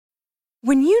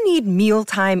When you need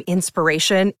mealtime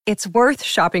inspiration, it's worth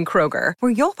shopping Kroger,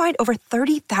 where you'll find over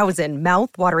 30,000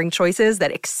 mouth-watering choices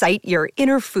that excite your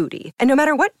inner foodie. And no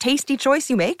matter what tasty choice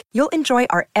you make, you'll enjoy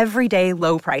our everyday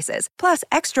low prices, plus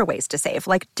extra ways to save,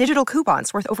 like digital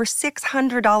coupons worth over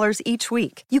 $600 each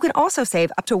week. You can also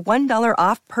save up to $1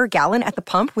 off per gallon at the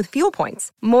pump with fuel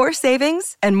points. More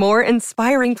savings and more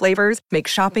inspiring flavors make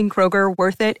shopping Kroger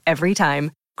worth it every time.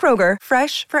 Kroger,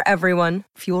 fresh for everyone.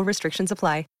 Fuel restrictions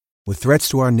apply. With threats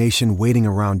to our nation waiting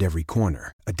around every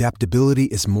corner, adaptability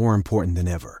is more important than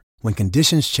ever. When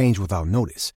conditions change without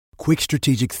notice, quick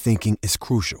strategic thinking is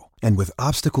crucial. And with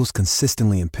obstacles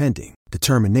consistently impending,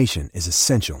 determination is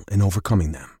essential in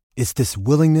overcoming them. It's this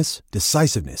willingness,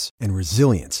 decisiveness, and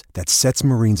resilience that sets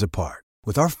Marines apart.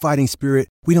 With our fighting spirit,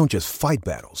 we don't just fight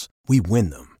battles, we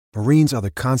win them. Marines are the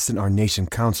constant our nation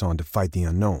counts on to fight the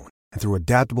unknown. And through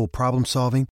adaptable problem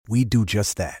solving, we do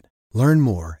just that. Learn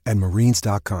more at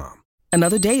marines.com.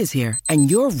 Another day is here,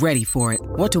 and you're ready for it.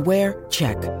 What to wear?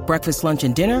 Check. Breakfast, lunch,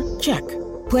 and dinner? Check.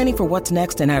 Planning for what's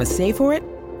next and how to save for it?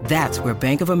 That's where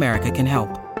Bank of America can help.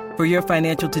 For your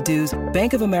financial to-dos,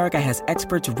 Bank of America has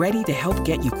experts ready to help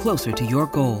get you closer to your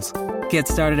goals. Get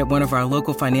started at one of our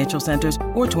local financial centers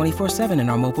or 24/7 in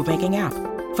our mobile banking app.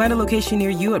 Find a location near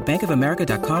you at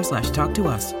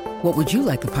bankofamerica.com/talktous. What would you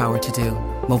like the power to do?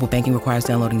 Mobile banking requires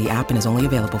downloading the app and is only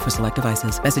available for select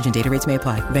devices. Message and data rates may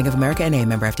apply. Bank of America N.A.,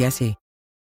 member FDIC.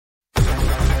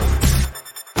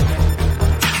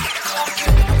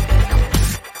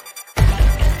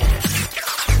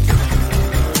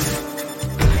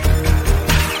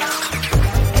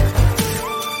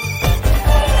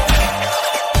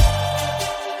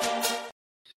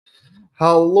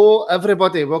 Hello,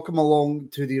 everybody. Welcome along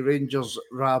to the Rangers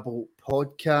Rabble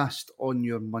podcast on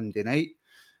your Monday night.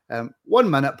 1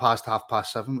 minute past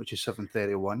 7:30, which is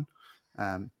 7:31.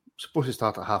 Supposed to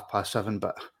start at 7:30,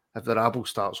 but if the Rabble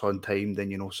starts on time, then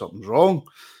you know something's wrong.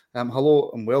 Hello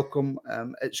and welcome.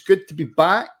 It's good to be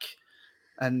back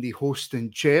in the hosting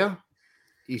chair.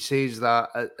 He says that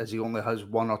as he only has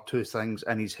one or two things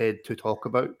in his head to talk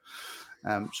about.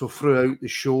 So throughout the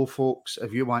show, folks,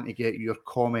 if you want to get your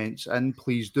comments in,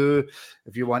 please do.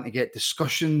 If you want to get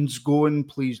discussions going,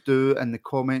 please do in the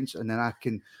comments, and then I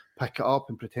can pick it up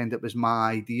and pretend it was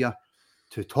my idea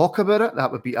to talk about it.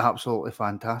 That would be absolutely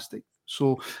fantastic.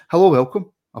 So, hello,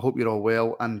 welcome. I hope you're all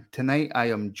well. And tonight I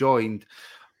am joined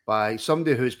by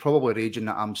somebody who's probably raging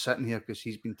that I'm sitting here because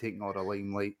he's been taking all the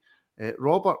limelight.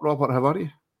 Robert, how are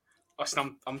you?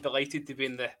 Listen, I'm delighted to be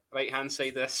in the right-hand side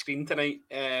of the screen tonight.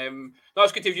 No,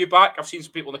 it's good to have you back. I've seen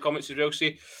some people in the comments as well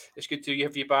say it's good to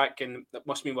have you back, and that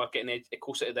must mean we're getting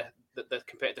closer to the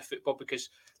competitive football, because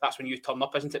that's when you turn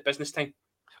up, isn't it? Business time.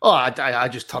 Oh, I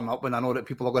just turn up when I know that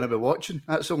people are going to be watching.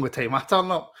 That's the only time I turn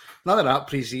up. None of that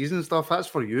pre-season stuff. That's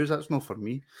for you. That's not for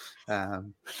me.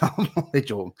 I'm only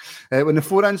joking. When the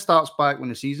 4-in starts back, when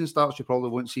the season starts, you probably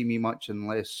won't see me much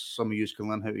unless some of you can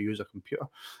learn how to use a computer.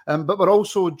 But we're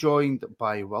also joined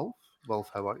by Wilf. Wilf,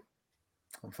 how are you?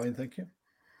 I'm fine, thank you.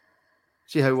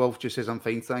 See how Wilf just says, I'm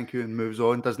fine, thank you, and moves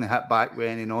on. Doesn't hit back with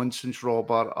any nonsense,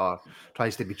 Robert, or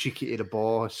tries to be cheeky to the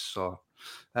boss, or...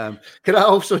 can I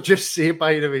also just say,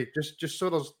 by the way, just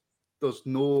so there's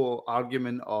no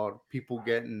argument or people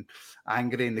getting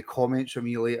angry in the comments from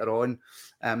me later on,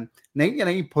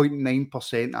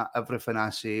 99.9% of everything I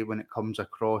say when it comes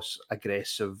across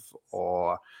aggressive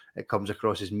or it comes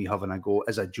across as me having a go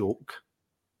is a joke.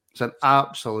 It's an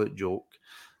absolute joke.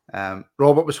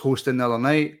 Robert was hosting the other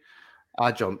night.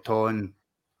 I jumped on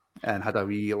and had a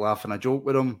wee laugh and a joke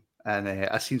with him. And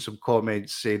I seen some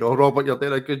comments saying, "Oh, Robert, you're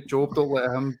doing a good job. Don't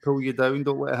let him pull you down.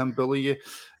 Don't let him bully you."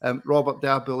 Robert, do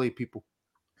I bully people?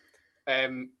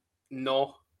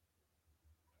 No.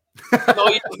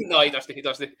 No, he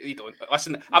doesn't. He don't.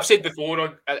 Listen, I've said before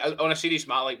on a serious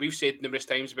matter, like we've said numerous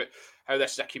times about how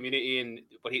this is a community and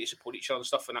we're here to support each other and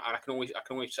stuff. And I can only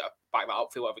sort of back that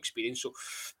up for what I've experienced. So,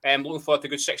 looking forward to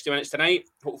a good 60 minutes tonight.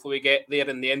 Hopefully, we get there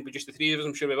in the end with just the three of us.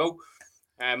 I'm sure we will.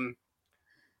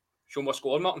 Show what's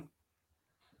going on, Martin.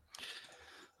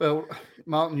 Well,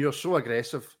 Martin, you're so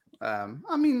aggressive.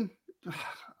 I mean,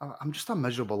 I'm just a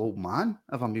miserable old man,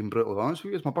 if I'm being brutally honest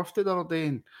with you. It's my birthday the other day,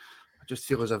 and I just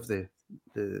feel as if the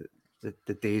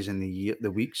days and the year,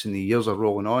 the weeks and the years are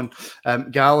rolling on.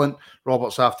 Gallant,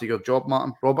 Robert's after your job,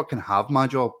 Martin. Robert can have my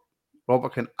job.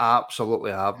 Robert can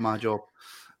absolutely have my job.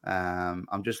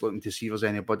 I'm just looking to see if there's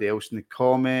anybody else in the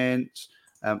comments.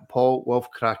 Paul, Wolf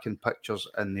cracking pictures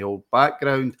in the old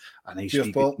background. A nice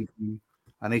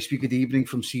good evening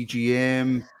from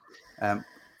CGM.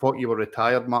 Thought you were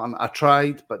retired, Martin. I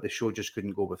tried, but the show just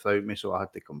couldn't go without me, so I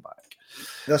had to come back.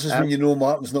 This is when you know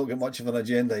Martin's not got much of an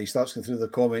agenda. He starts going through the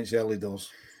comments early doors.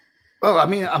 Well, I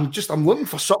mean, I'm looking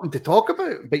for something to talk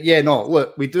about. But yeah, no,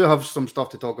 look, we do have some stuff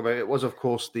to talk about. It was, of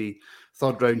course, the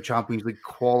third round Champions League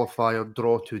qualifier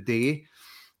draw today.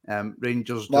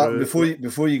 Rangers Martin, drew.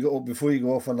 before you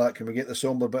go off on that, can we get the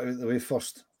somber bit out of the way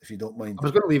first, if you don't mind? I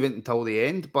was going to leave it until the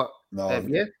end, but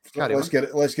yeah, let's get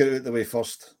it out of the way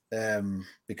first,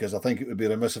 because I think it would be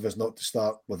remiss of us not to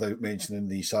start without mentioning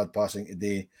the sad passing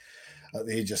today at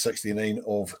the age of 69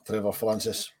 of Trevor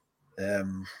Francis.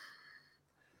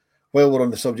 While we're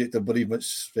on the subject of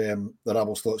bereavements, the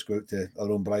Rabble's thoughts go out to our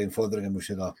own Brian Fotheringham,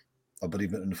 who had a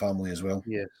bereavement in the family as well.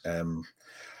 Yes. Well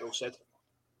said.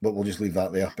 But we'll just leave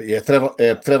that there. But yeah,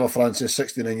 Trevor Francis,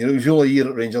 69 years old. He was only a year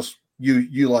at Rangers.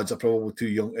 You lads are probably too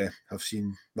young to have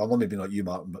seen. Well, maybe not you,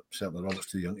 Martin, but certainly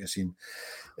Robert's too young to have seen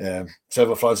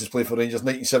Trevor Francis play for Rangers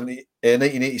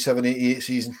 1987-88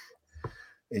 season.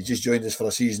 He just joined us for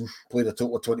a season, played a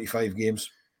total of 25 games,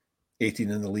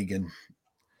 18 in the league and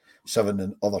 7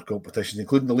 in other competitions,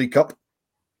 including the League Cup,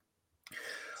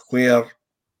 where,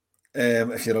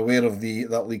 if you're aware of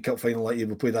that League Cup final that year,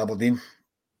 we played Aberdeen,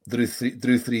 drew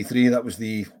 3-3. That was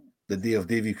the day of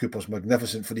Davy Cooper's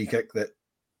magnificent free kick that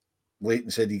Leighton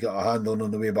said he got a hand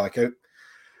on the way back out,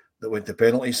 that went to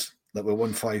penalties, that we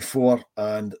won 5-4,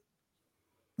 and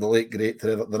the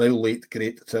now late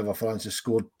great Trevor Francis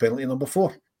scored penalty number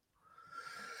 4.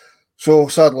 So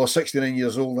sad loss, 69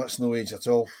 years old. That's no age at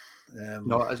all.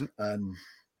 No, it isn't. And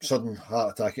sudden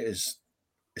heart attack at his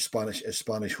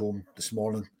Spanish home this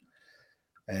morning.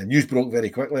 News broke very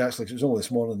quickly, actually, because it was only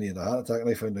this morning he had a heart attack, and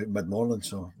I found out mid-morning.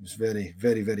 So it was very,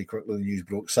 very, very quickly the news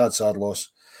broke. Sad loss.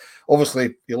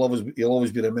 Obviously, he'll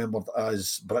always be remembered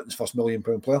as Britain's first £1 million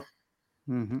player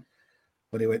when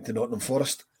he went to Nottingham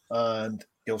Forest, and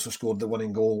he also scored the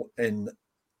winning goal in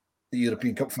the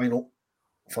European Cup final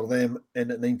for them in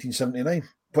 1979,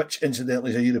 which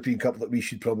incidentally is a European Cup that we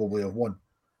should probably have won,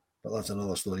 but that's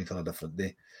another story for a different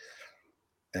day.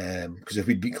 Because if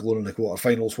we'd beat Cologne in the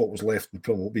quarterfinals, what was left we'd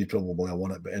probably have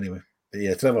won it. But anyway,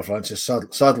 yeah, Trevor Francis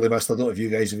sadly missed. I don't know if you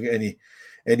guys have got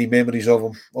any memories of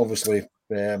him. Obviously,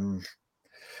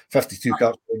 52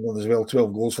 caps as well,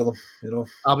 12 goals for them. You know,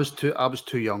 I was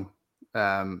too young.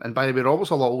 And by the way, Robert's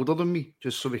a lot older than me,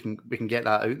 just so we can get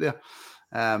that out there.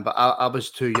 But I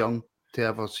was too young to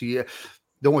ever see it.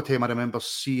 The only time I remember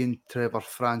seeing Trevor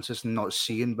Francis, and not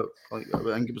seeing, but like I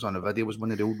think it was on a video, was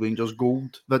one of the old Rangers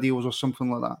Gold videos or something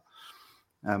like that.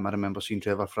 I remember seeing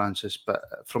Trevor Francis, but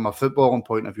from a footballing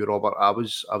point of view, Robert, I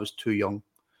was too young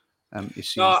to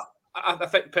see. No, I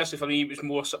think personally for me, it was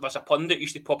more sort of as a pundit.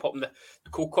 Used to pop up in the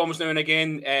co-coms now and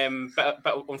again, bit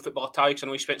on football attacks. I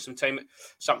know he spent some time at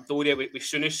Sampdoria with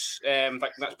Souness. In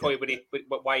fact, that's probably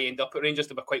why he ended up at Rangers.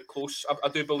 They were quite close, I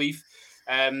do believe.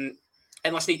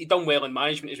 And listen, he'd done well in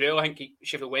management as well. I think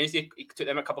Sheffield Wednesday, he took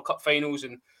them a couple of cup finals,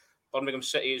 and Birmingham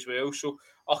City as well. So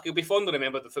he'll be fond to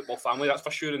remember the football family, that's for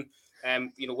sure.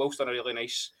 And Will's done a really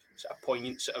nice sort of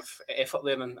poignant sort of effort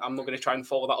there, and I'm not going to try and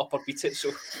follow that up or beat it. So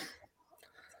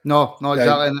no,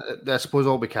 exactly. And I suppose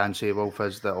all we can say, Wolf,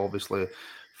 is that obviously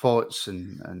thoughts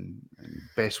and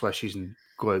best wishes and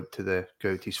go out to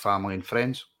his family and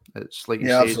friends. It's like you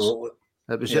say, absolutely.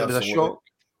 It was a shock.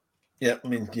 Yeah, I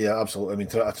mean, absolutely. I mean,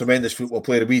 a tremendous football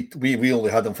player. We only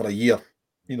had him for a year,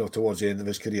 towards the end of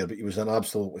his career, but he was an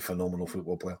absolutely phenomenal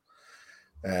football player.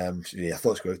 So yeah,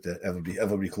 thoughts go out to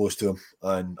ever be close to him,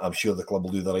 and I'm sure the club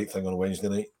will do the right thing on Wednesday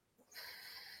night.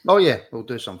 Oh yeah, we'll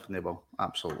do something. They will,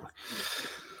 absolutely.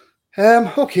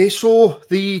 Okay, so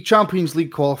the Champions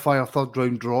League qualifier third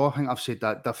round draw, I think I've said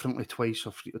that differently twice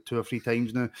or 2 or 3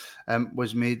 times now,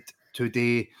 was made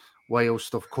today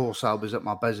whilst, of course, I was at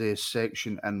my busiest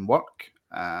section in work.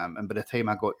 And by the time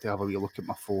I got to have a wee look at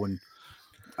my phone,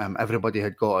 everybody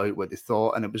had got out what they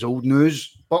thought, and it was old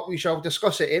news. But we shall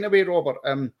discuss it anyway, Robert.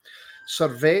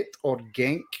 Servette or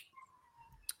Genk?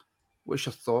 What's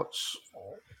your thoughts?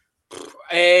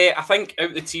 I think out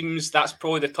of the teams, that's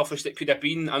probably the toughest it could have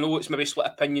been. I know it's maybe split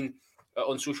opinion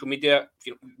on social media.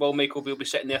 Will Michael will be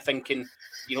sitting there thinking,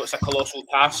 it's a colossal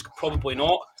task? Probably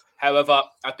not. However,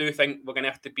 I do think we're going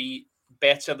to have to be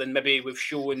better than maybe we've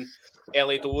shown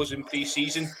early doors in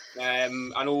pre-season. I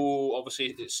know,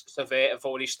 obviously, Servette have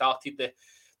already started the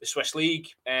Swiss League,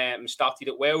 started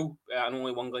it well, and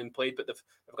only one game played, but they've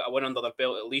got a win under their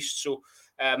belt at least. So,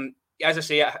 as I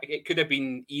say, it could have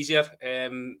been easier.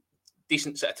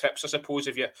 Decent set of trips, I suppose,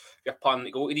 if you're planning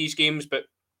to go to these games. But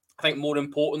I think more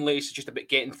importantly, it's just about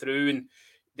getting through, and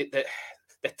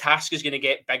the task is going to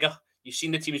get bigger. You've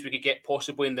seen the teams we could get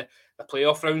possibly in the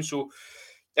playoff round. So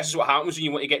this is what happens when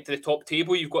you want to get to the top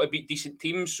table. You've got to beat decent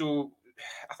teams. So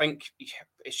I think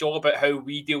it's all about how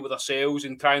we deal with ourselves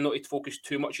and trying not to focus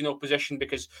too much in opposition,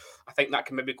 because I think that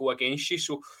can maybe go against you.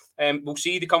 So We'll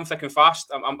see. They come thick and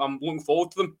fast. I'm looking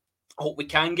forward to them. I hope we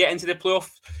can get into the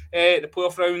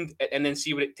playoff round and then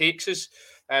see where it takes us.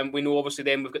 We know obviously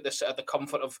then we've got this the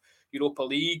comfort of Europa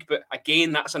League, but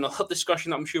again, that's another discussion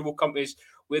that I'm sure will come to is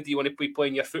where do you want to be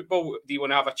playing your football? Do you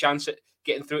want to have a chance at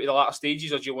getting through to the latter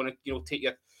stages, or do you want to take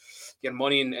your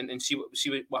money and see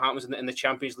what happens in the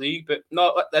Champions League? But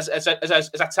no, as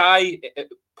a tie,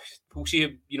 we'll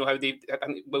see. How they. I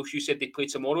think Welsh, you said they play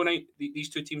tomorrow night. These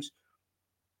two teams.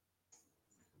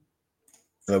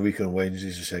 A week on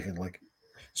Wednesday's the second leg.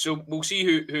 So we'll see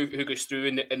who goes through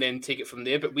and then take it from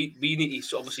there. But we need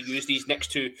to obviously use these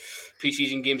next two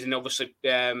pre-season games and obviously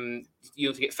to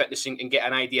get fitness and get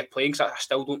an idea of playing. Because I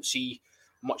still don't see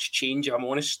much change, if I'm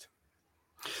honest.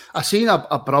 I seen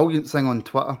a brilliant thing on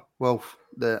Twitter, Wilf,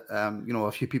 that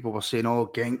a few people were saying, "Oh,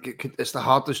 Genk, it's the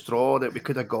hardest draw that we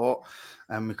could have got,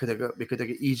 and we could have got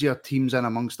easier teams in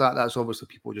amongst that." That's obviously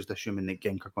people just assuming that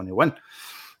Genk are going to win.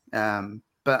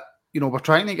 But we're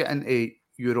trying to get into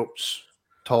Europe's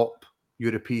top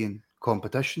European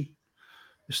competition.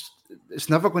 It's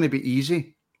never going to be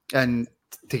easy and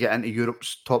to get into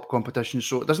Europe's top competition.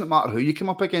 So it doesn't matter who you come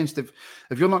up against. If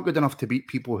you're not good enough to beat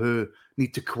people who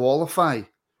need to qualify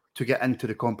to get into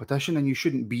the competition, then you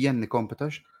shouldn't be in the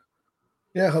competition.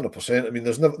 Yeah, 100%. I mean,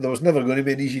 there was never going to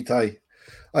be an easy tie.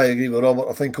 I agree with Robert.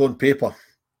 I think on paper,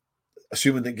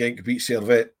 assuming that Genk beat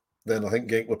Servette, then I think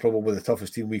Genk were probably the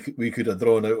toughest team we could have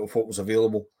drawn out of what was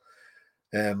available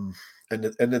in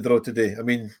the draw today. I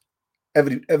mean,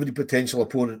 every potential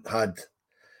opponent had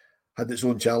its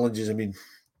own challenges. I mean,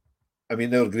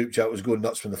 our group chat was going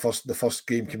nuts when the first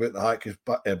game came out the hat because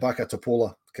Baka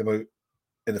Topola came out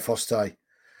in the first tie.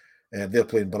 They're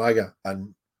playing Braga,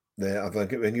 and I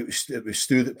think it was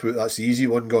Stu that put that's the easy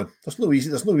one gone. There's no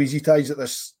easy ties at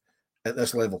this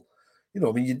level. I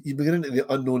mean, you begin into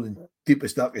the unknown and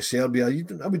deepest darkest Serbia.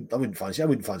 I wouldn't fancy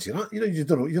that. You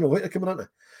don't know what they're coming into.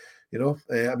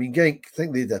 I mean, Genk, I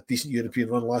think they had a decent European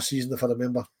run last season, if I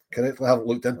remember correctly. I haven't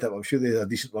looked into it, but I'm sure they had a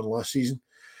decent run last season.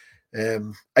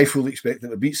 I fully expect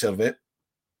them to beat Servette.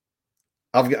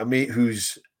 I've got a mate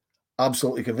who's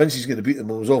absolutely convinced he's going to beat them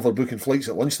and was over booking flights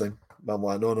at lunchtime. But I'm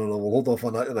like, no, we'll hold off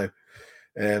on that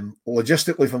now.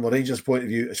 Logistically, from a Rangers point of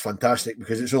view, it's fantastic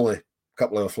because it's only a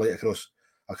couple hour flight across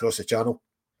the channel.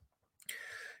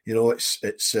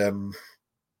 It's I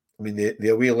mean, the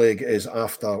away leg is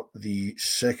after the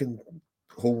second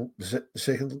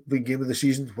league game of the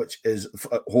season, which is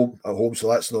at home. So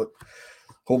that's not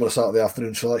home on a Saturday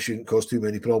afternoon. So that shouldn't cause too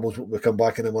many problems. We come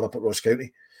back and then we're up at Ross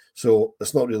County, so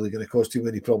it's not really going to cause too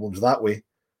many problems that way,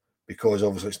 because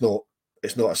obviously it's not a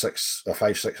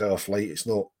 5-6 hour flight. It's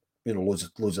not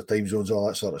loads of time zones, all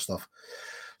that sort of stuff.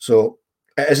 So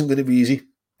it isn't going to be easy.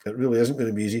 It really isn't going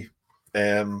to be easy.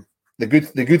 The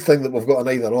good thing that we've got an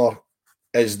either or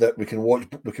is that we can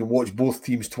watch both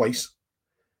teams twice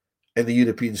in the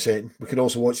European setting. We can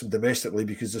also watch them domestically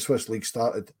because the Swiss League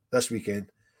started this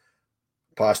weekend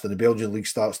past and the Belgian League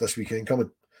starts this weekend coming.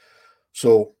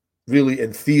 So really,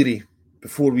 in theory,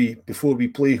 before we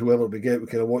play whoever we get, we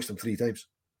can watch them 3 times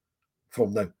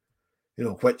from now.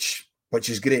 Which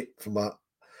is great from a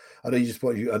Rangers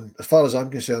point of view. And as far as I'm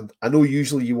concerned, I know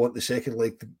usually you want the second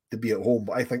leg to be at home,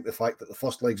 but I think the fact that the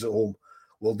first leg's at home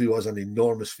will do us an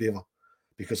enormous favour,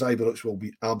 because Ibrox will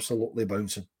be absolutely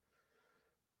bouncing.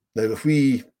 Now, if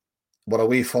we were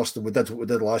away first and we did what we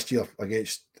did last year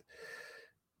against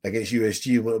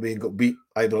USG and went away and got beat,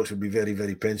 Ibrox would be very,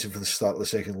 very pensive for the start of the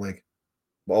second leg.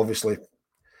 But obviously,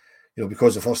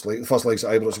 because the first leg's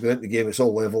at Ibrox, going into the game, it's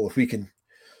all level. If we can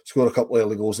score a couple of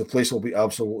early goals, the place will be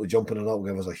absolutely jumping, and that will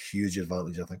give us a huge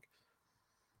advantage, I think.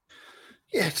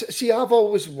 Yeah, see, I've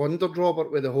always wondered,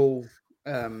 Robert, with the whole,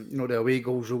 the away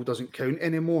goals rule doesn't count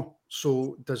anymore.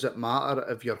 So does it matter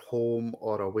if you're home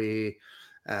or away?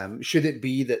 Should it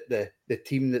be that the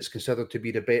team that's considered to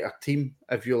be the better team,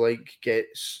 if you like,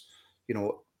 gets,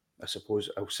 I suppose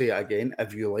I'll say it again,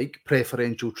 if you like,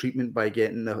 preferential treatment by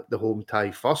getting the home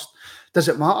tie first? Does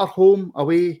it matter home,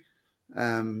 away,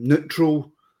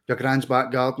 neutral, your grand's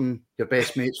back garden, your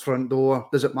best mate's front door?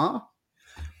 Does it matter?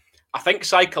 I think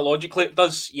psychologically it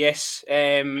does, yes.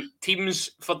 Teams,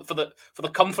 for the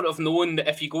comfort of knowing that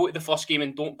if you go to the first game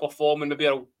and don't perform and maybe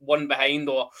are 1 behind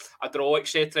or a draw,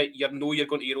 etc., you're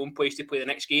going to your own place to play the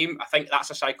next game. I think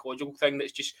that's a psychological thing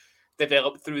that's just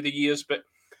developed through the years. But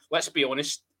let's be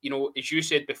honest, as you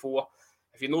said before,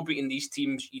 if you're not beating these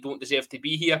teams, you don't deserve to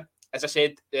be here. As I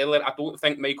said earlier, I don't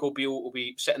think Michael Beale will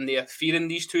be sitting there fearing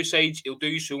these two sides. He'll do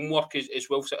his homework, as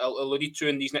Wilf alluded to,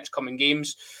 in these next coming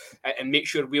games, and make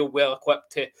sure we're well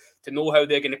equipped to know how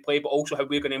they're going to play, but also how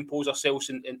we're going to impose ourselves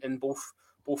in both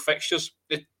fixtures.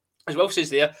 As Wilf says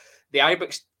there, the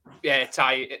Ibrox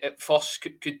tie at first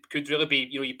could really be,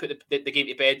 you put the game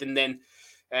to bed and then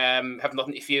have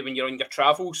nothing to fear when you're on your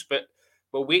travels. But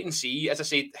we'll wait and see. As I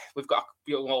said, we've got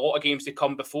a lot of games to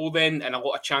come before then, and a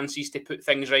lot of chances to put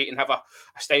things right and have a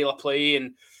style of play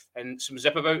and some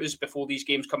zip about us before these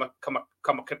games come a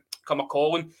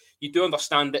calling. You do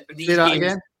understand that these games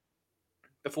again?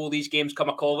 Before these games come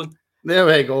a calling. There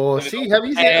we go. See how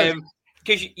easy it is.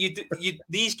 Because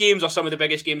these games are some of the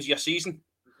biggest games of your season.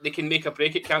 They can make or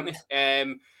break it, can't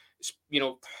they?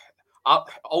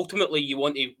 Ultimately, you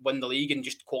want to win the league and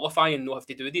just qualify and not have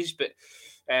to do these. But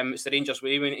it's the Rangers'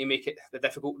 way. We need to make it the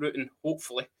difficult route, and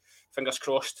hopefully, fingers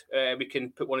crossed, we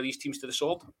can put one of these teams to the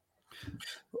sword.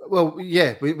 Well,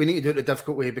 yeah, we need to do it the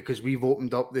difficult way because we've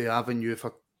opened up the avenue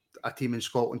for a team in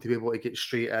Scotland to be able to get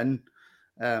straight in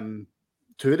to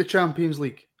the Champions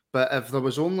League. But if there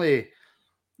was only,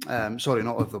 if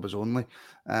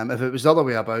it was the other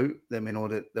way about, then we know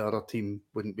that the other team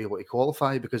wouldn't be able to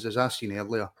qualify because, as I seen a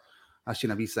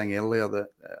wee thing earlier that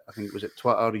I think it was at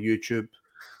Twitter, YouTube,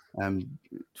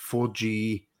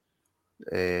 4G,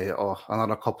 or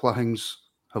another couple of things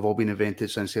have all been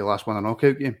invented since they last won a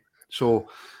knockout game. So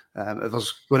if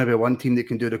there's going to be one team that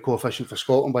can do the coefficient for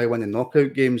Scotland by winning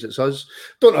knockout games, it's us.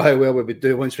 Don't know how well we would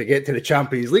do once we get to the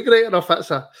Champions League, right enough.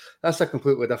 That's a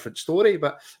completely different story.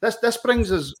 But this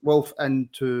brings us, Wolf,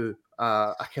 into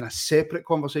a kind of separate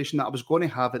conversation that I was going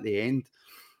to have at the end.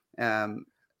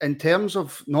 In terms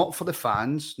of not for the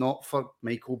fans, not for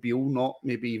Michael Beale, not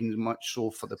maybe even much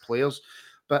so for the players,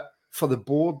 but for the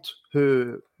board,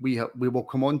 who we will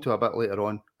come on to a bit later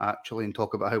on, actually, and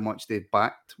talk about how much they've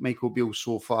backed Michael Beale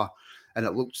so far, and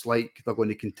it looks like they're going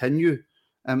to continue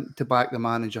to back the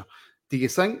manager. Do you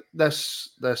think this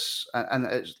and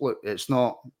it's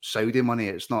not Saudi money,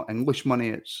 it's not English money,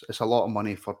 it's a lot of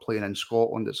money for playing in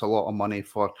Scotland, it's a lot of money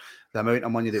for the amount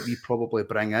of money that we probably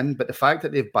bring in, but the fact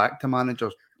that they've backed the manager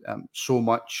so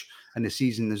much and the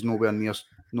season is nowhere near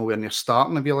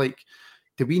starting, if you like,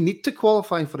 do we need to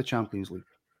qualify for the Champions League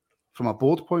from a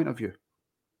board point of view?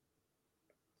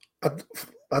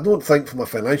 I don't think from a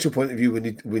financial point of view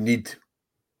we need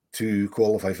to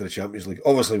qualify for the Champions League.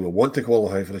 Obviously, we want to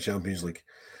qualify for the Champions League.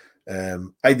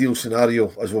 Ideal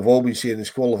scenario, as we've all been saying,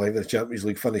 is qualify for the Champions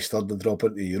League, finish third and drop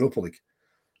into the Europa League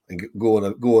and go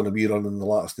on a wee run in the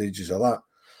latter stages of that.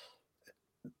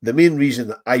 The main reason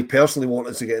that I personally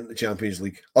wanted to get into the Champions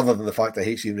League, other than the fact I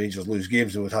hate seeing Rangers lose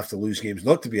games and would have to lose games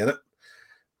not to be in it,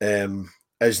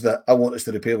 is that I want us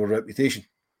to repair our reputation,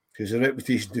 because the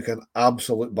reputation took an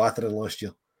absolute battering last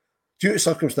year due to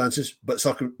circumstances, but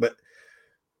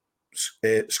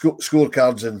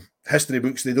scorecards and history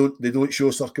books, they don't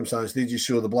show circumstance, they just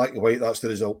show the black and white. That's the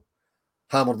result.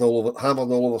 Hammered all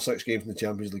over 6 games in the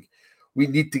Champions League. We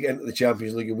need to get into the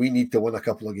Champions League and we need to win a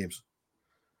couple of games.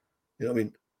 You know what I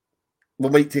mean? We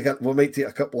might take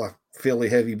a couple of fairly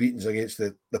heavy beatings against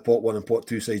the pot 1 and pot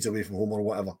 2 sides away from home or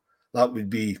whatever. That would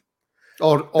be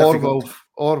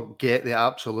or get the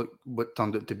absolute what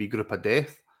turned out to be group of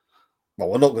death. Well,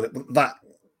 we're not going to.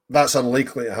 That's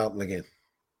unlikely to happen again.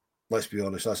 Let's be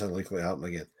honest, that's unlikely to happen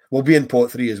again. We'll be in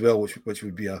pot 3 as well, which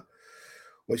would be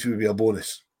a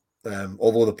bonus.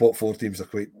 Although the pot 4 teams are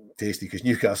quite tasty, because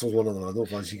Newcastle's one of them. I don't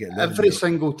fancy getting every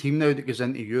single team now that goes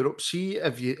into Europe. See,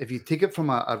 if you take it from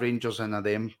a Rangers and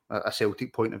a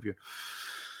Celtic point of view,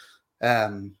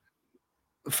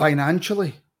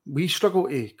 financially, we struggle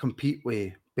to compete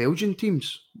with Belgian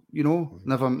teams. You know,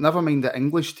 never mind the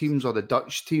English teams or the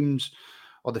Dutch teams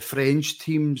or the French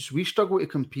teams. We struggle to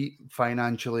compete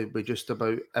financially with just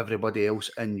about everybody else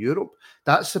in Europe.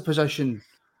 That's the position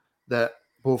that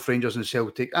both Rangers and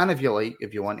Celtic, and if you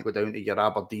want to go down to your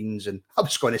Aberdeens, and I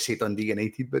was going to say Dundee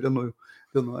United, but they're not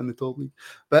in the top league.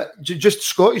 But just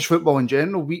Scottish football in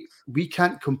general, we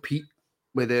can't compete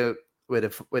with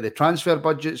the transfer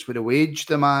budgets, with the wage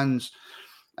demands,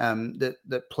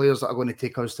 that players that are going to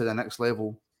take us to the next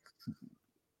level.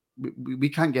 We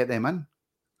can't get them in.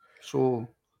 So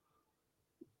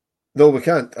no, we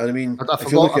can't. I mean, I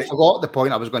forgot the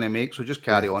point I was going to make. So just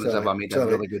carry on as if I made a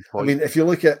really good point. I mean, if you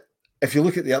look at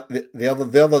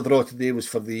the other draw today was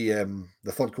for the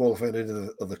third qualifying round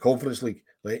of the Conference League,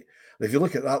 right? And if you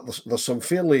look at that, there's some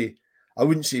fairly, I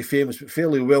wouldn't say famous, but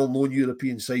fairly well-known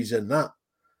European sides in that.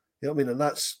 You know what I mean? And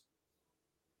that's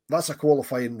a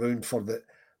qualifying round for the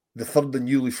third and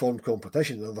newly formed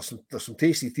competition. And there's some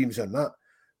tasty teams in that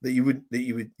you wouldn't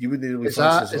really is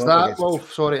that well,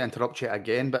 sorry to interrupt you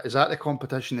again, but is that the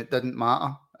competition that didn't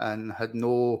matter and had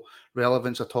no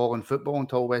relevance at all in football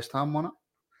until West Ham won it?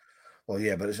 Well,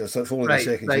 yeah, but it's only the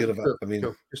second year of it. I mean,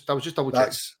 I was just double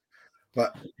checking.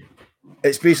 But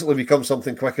it's basically become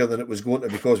something quicker than it was going to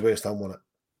because West Ham won it.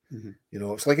 You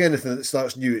know, it's like anything that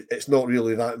starts new. It's not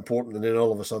really that important, and then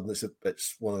all of a sudden,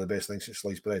 it's one of the best things since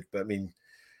sliced bread. But I mean,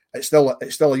 it's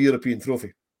still a European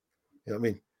trophy. You know what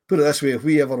I mean? Put it this way: if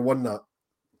we ever won that,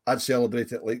 I'd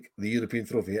celebrate it like the European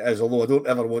trophy it is. Although I don't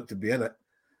ever want to be in it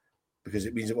because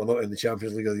it means that we're not in the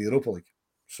Champions League or the Europa League.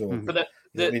 So, but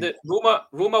the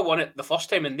Roma won it the first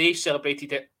time, and they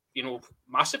celebrated it, you know,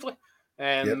 massively.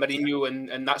 Mourinho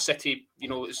and that city, you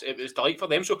know, it was delight for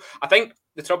them. So I think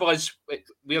the trouble is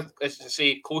we're, as I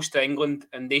say, close to England,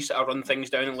 and they sort of run things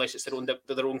down unless it's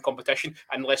their own competition,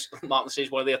 unless Martin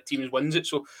says one of their teams wins it.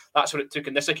 So that's what it took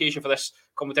in this occasion for this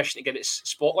competition to get its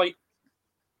spotlight.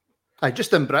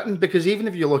 Just in Britain, because even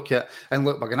if you look at, and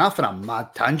look, we're going off on a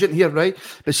mad tangent here, right?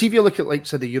 But see if you look at like,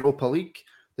 say, the Europa League,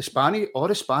 the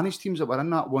Spanish teams that were in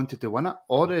that wanted to win it,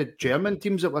 or the German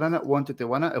teams that were in it wanted to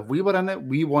win it. If we were in it,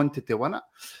 we wanted to win it.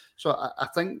 So I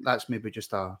think that's maybe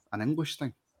just an English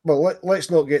thing. Well,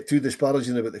 let's not get too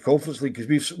disparaging about the Conference League,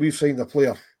 because we've signed a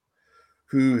player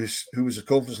who was the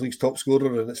Conference League's top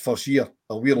scorer in its first year,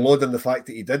 and we're lauding the fact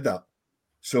that he did that.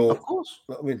 So, of course,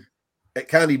 I mean, it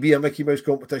can't be a Mickey Mouse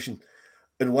competition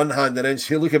in one hand and then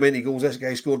say, look how many goals this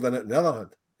guy scored in it in the other hand.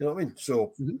 You know what I mean?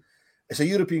 So it's a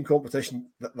European competition.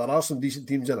 There are some decent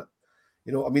teams in it.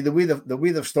 You know, I mean, the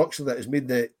way they've structured it has made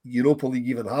the Europa League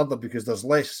even harder, because there's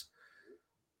less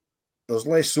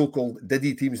so-called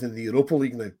Diddy teams in the Europa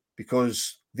League now,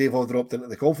 because they've all dropped into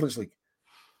the Conference League.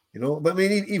 You know, but I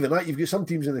mean, even that, you've got some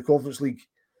teams in the Conference League,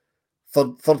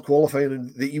 third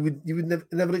qualifying, that you would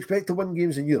never expect to win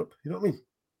games in Europe. You know what I mean?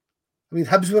 I mean,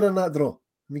 Hibs were in that draw.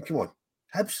 I mean, come on,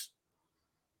 Hibs.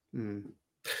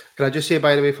 Can I just say,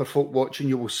 by the way, for folk watching,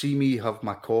 you will see me have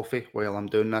my coffee while I'm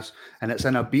doing this, and it's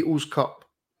in a Beatles cup.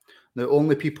 The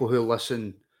only people who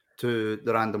listen to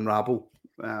the Random Rabble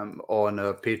on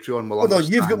our Patreon will Hold on,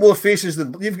 understand. you've got more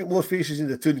faces in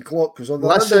the Toon Clock, because on the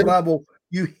Random Rabble,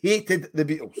 you hated the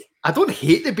Beatles. I don't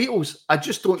hate the Beatles. I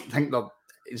just don't think they're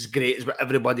as great as what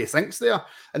everybody thinks they are.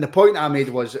 And the point I made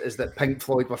is that Pink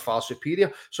Floyd were far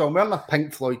superior. So I'm wearing a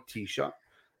Pink Floyd t-shirt,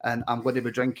 and I'm going to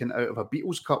be drinking out of a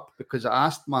Beatles cup, because I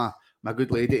asked my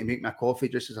good lady to make my coffee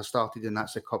just as I started, and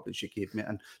that's the cup that she gave me.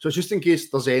 And so just in case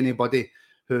there's anybody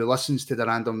who listens to the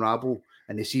Random Rabble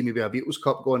and they see me with a Beatles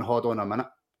cup going, hold on a minute,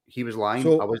 he was lying.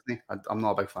 I wasn't. I'm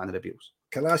not a big fan of the Beatles.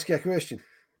 Can I ask you a question?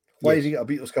 Why has he got a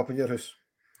Beatles cup in your house?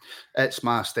 It's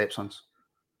my stepson's.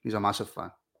 He's a massive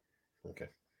fan. Okay.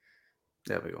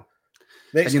 There we go.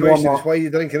 Next question is, why are you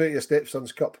drinking out your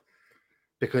stepson's cup?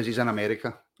 Because he's in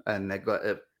America, and it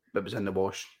was in the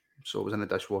wash, so it was in the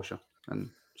dishwasher,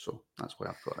 and so that's why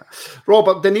I've got it.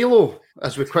 Robert, Danilo,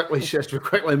 as we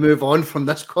quickly move on from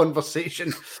this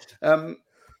conversation,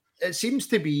 it seems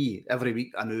to be every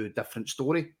week a new different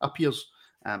story appears.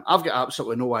 I've got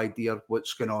absolutely no idea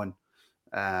what's going on.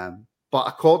 But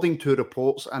according to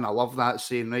reports, and I love that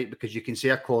saying, right, because you can say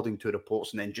according to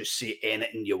reports and then just say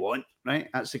anything you want, right?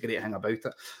 That's the great thing about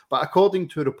it. But according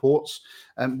to reports,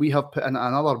 we have put in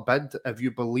another bid, if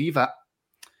you believe it,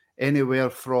 anywhere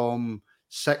from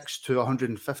 6 to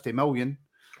 150 million.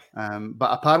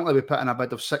 But apparently we put in a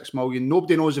bid of 6 million.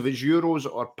 Nobody knows if it's euros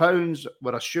or pounds.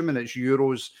 We're assuming it's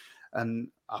euros. And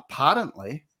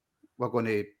apparently we're going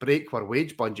to break our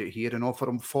wage budget here and offer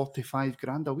him 45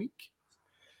 grand a week.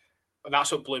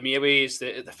 That's what blew me away, is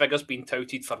the figures being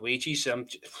touted for wages.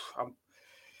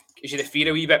 Gives you the fear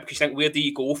a wee bit, because you think, where do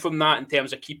you go from that in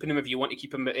terms of keeping him, if you want to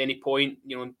keep him at any point?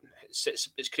 You know,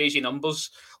 it's crazy numbers.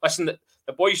 Listen,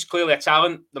 the boy's clearly a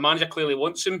talent. The manager clearly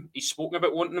wants him. He's spoken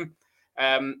about wanting him.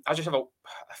 I just have a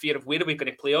fear of, where are we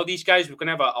going to play all these guys? We're going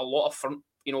to have a lot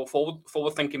of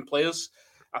forward-thinking players.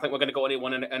 I think we're going to go into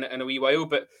one in a wee while,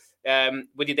 but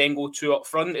would you then go 2 up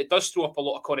front? It does throw up a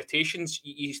lot of connotations.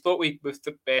 You thought we've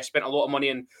spent a lot of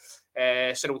money on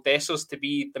Cyril Dessers to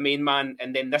be the main man,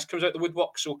 and then this comes out the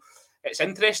woodwork. So it's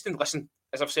interesting. Listen,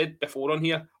 as I've said before on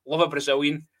here, love a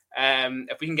Brazilian.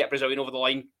 If we can get a Brazilian over the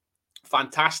line,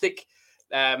 fantastic.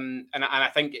 And I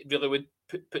think it really would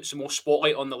put some more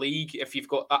spotlight on the league if you've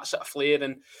got that sort of flair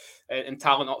and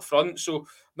talent up front. So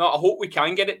no, I hope we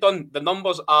can get it done. The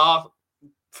numbers are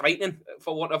frightening,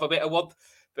 for want of a better word.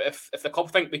 But if the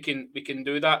club think we can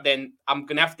do that, then I'm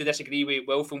going to have to disagree with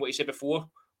Will from what he said before.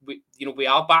 We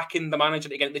are backing the manager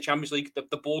to get into the Champions League.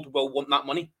 The board will want that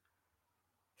money.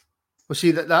 Well,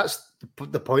 see, that's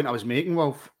the point I was making,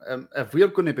 Wolf. If we're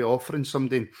going to be offering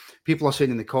somebody, people are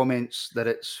saying in the comments that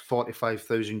it's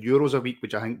 45,000 euros a week,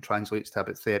 which I think translates to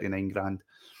about 39 grand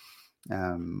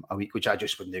a week, which I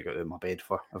just wouldn't get out of my bed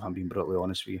for, if I'm being brutally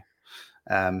honest with you.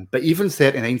 But even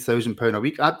 £39,000 a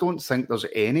week, I don't think there's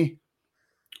any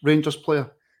Rangers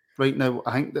player right now.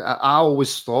 I think that I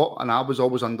always thought, and I was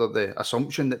always under the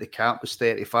assumption that the cap was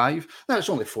 35. Now it's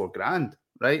only $4,000,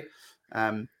 right?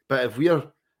 But if we're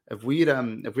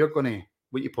going to,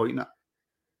 what are you pointing at?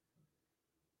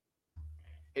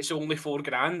 It's only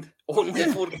 $4,000. Only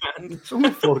 $4,000. It's only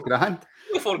 $4,000.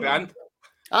 Only $4,000.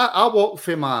 I walked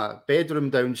from my bedroom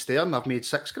downstairs and I've made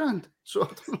 $6,000. So,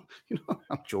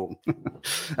 I'm joking.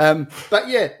 But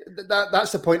yeah,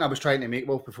 that's the point I was trying to make,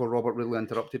 Wolf, before Robert really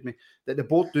interrupted me, that the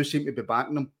board do seem to be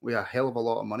backing them with a hell of a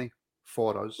lot of money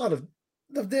for us. No,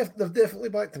 they've definitely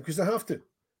backed them because they have to.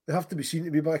 They have to be seen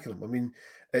to be backing them. I mean,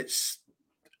 it's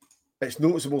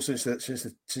noticeable since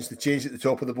the change at the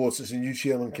top of the board, since the new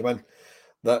chairman came in,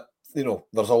 that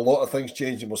there's a lot of things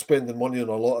changing. We're spending money on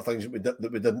a lot of things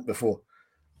that we didn't before.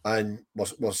 And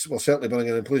we're certainly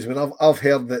bringing in place. I mean, I've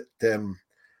heard that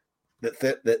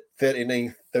that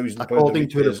 £39,000 according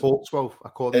to reports, Wolf.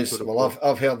 According to reports.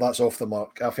 I've heard that's off the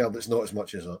mark. I've heard it's not as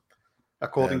much as that.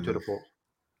 According to reports.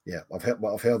 Yeah, I've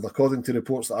heard according to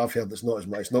reports that I've heard it's not as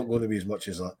much. It's not going to be as much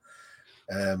as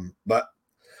that. But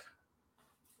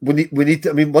we need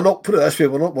to. I mean, we're not, put it this way.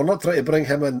 We're not trying to bring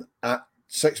him in at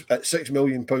 £6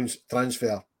 million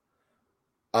transfer,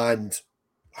 and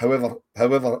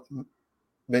however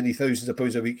many thousands of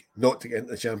pounds a week not to get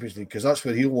into the Champions League, because that's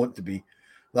where he'll want to be.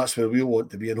 That's where we'll want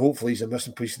to be, and hopefully he's a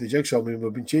missing piece of the jigsaw. I mean,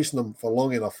 we've been chasing him for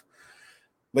long enough.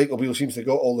 Michael Beale seems to have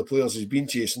got all the players he's been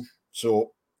chasing.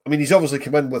 So, I mean, he's obviously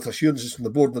come in with assurances from the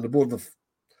board, and the board have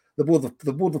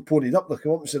ponied up. They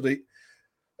come up and said, right,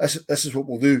 this is what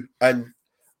we'll do. And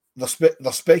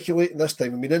they're speculating this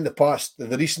time. I mean, in the past, in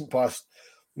the recent past,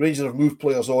 Rangers have moved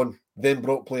players on, then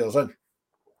brought players in.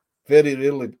 Very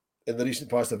rarely in the recent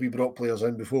past have we brought players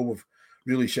in before we've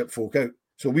really shipped folk out.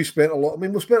 So we've spent a lot. I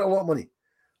mean, we've spent a lot of money,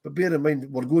 but bear in mind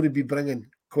we're going to be bringing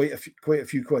quite a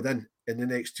few quid in the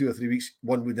next 2 or 3 weeks.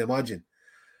 One would imagine,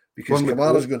 because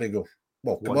Kamara's going to go.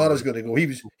 Well, Kamara's going to go.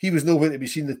 He was nowhere to be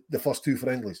seen the first 2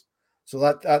 friendlies. So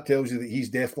that tells you that he's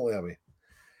definitely away.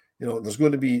 There's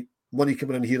going to be money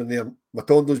coming in here and there.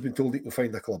 Matondo's been told he can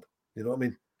find a club. You know what I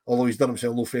mean? Although he's done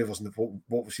himself no favours in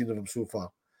what we've seen of him so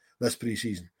far this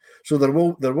pre-season. So there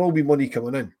will be money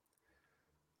coming in.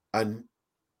 And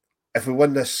if we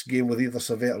win this game with either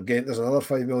Servette or Ghent, there's another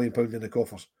 £5 million in the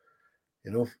coffers.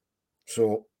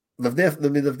 So they've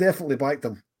definitely backed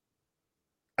them.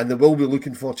 And they will be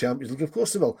looking for Champions League. Of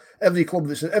course they will. Every club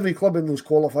in those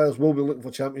qualifiers will be looking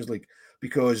for Champions League,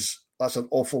 because that's an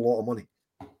awful lot of money.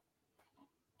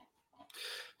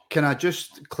 Can I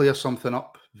just clear something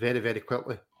up very, very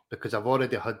quickly? Because I've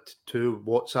already had 2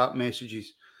 WhatsApp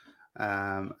messages.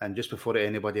 And just before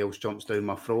anybody else jumps down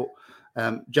my throat,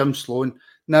 Jim Sloan.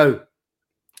 Now,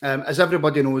 as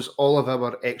everybody knows, all of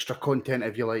our extra content,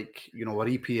 if you like, our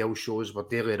EPL shows, our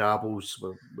daily Rabbles,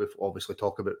 we've obviously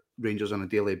talk about Rangers on a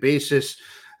daily basis.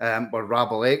 We're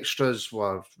Rabble Extras,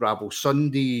 we're Rabble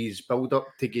Sundays, build up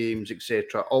to games,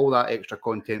 etc. All that extra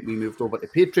content we moved over to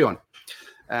Patreon.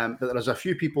 But there's a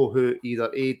few people who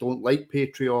either don't like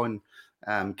Patreon,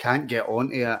 can't get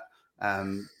onto it,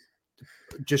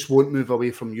 just won't move away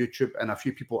from YouTube. And a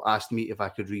few people asked me if I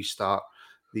could restart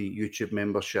the YouTube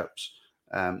memberships.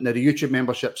 Now, the YouTube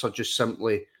memberships are just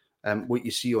simply what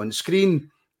you see on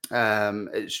screen.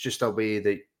 It's just a way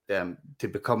that to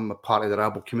become a part of the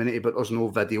Rabble community, but there's no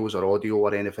videos or audio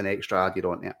or anything extra added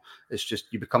on it. It's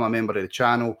just you become a member of the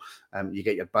channel, you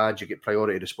get your badge, you get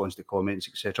priority response to comments,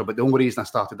 etc. But the only reason I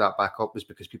started that back up was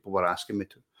because people were asking me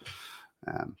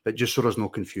to. But just so there's no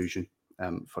confusion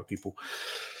for people.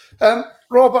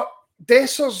 Robert,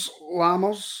 Dessers,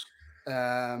 Lammers,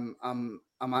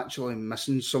 I'm actually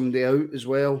missing somebody out as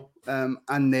well.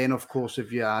 And then, of course,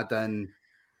 if you add in,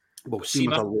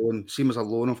 Seamer's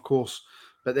alone, of course.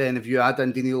 But then if you add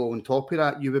in Danilo on top of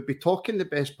that, you would be talking the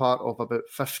best part of about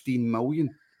 15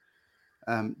 million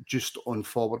just on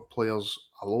forward players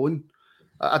alone.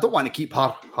 I don't want to keep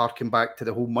harking back to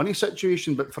the whole money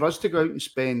situation, but for us to go out and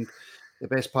spend the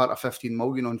best part of 15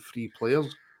 million on 3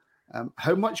 players,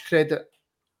 how much credit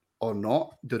or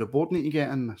not do the board need to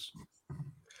get in this?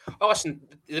 Oh, listen,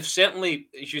 they've certainly,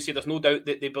 as you say, there's no doubt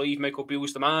that they believe Michael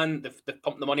Beale's the man. They've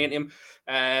pumped the money into him,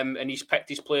 and he's picked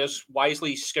his players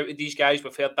wisely. He's scouted these guys.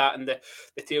 We've heard that in the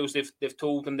tales they've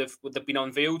told, and they've been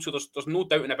unveiled. So there's no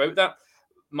doubting about that.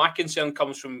 My concern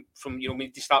comes from we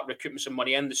need to start recruiting some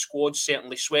money in. The squad's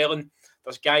certainly swelling.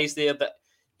 There's guys there that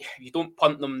you don't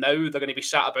punt them now, they're going to be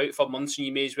sat about for months, and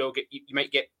you may as well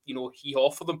might get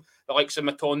hee-haw for them. The likes of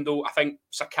Matondo, I think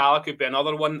Sakala could be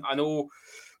another one. I know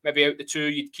maybe out the 2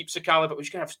 you'd keep Sakala, but we're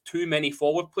just going to have too many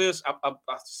forward players. I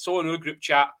saw in our group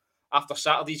chat after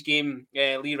Saturday's game,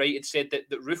 Lee Wright had said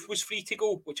that Roof was free to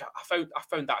go, which I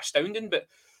found that astounding. But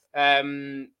I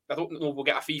don't know we'll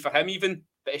get a fee for him even,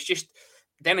 but it's just,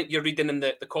 then you're reading in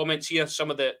the comments here,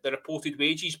 some of the reported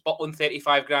wages, Butland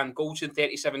 35 grand, Goldson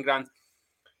 37 grand.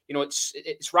 You know,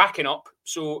 it's racking up.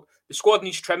 So the squad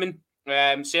needs trimming.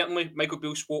 Certainly, Michael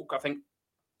Beale spoke, I think,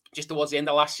 just towards the end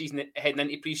of last season, heading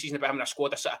into pre-season, about having a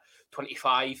squad of sort of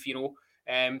 25, you know,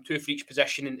 2 for each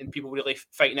position, and people really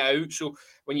fighting it out. So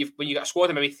when you got a squad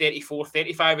of maybe 34,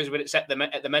 35 is where it's at the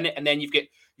minute, and then you've got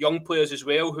young players as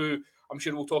well who I'm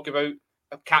sure we'll talk about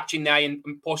catching the eye and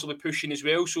possibly pushing as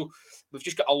well. So we've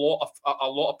just got a lot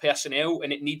of personnel,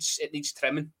 and it needs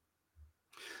trimming.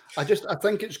 I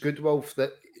think it's good, Wolf,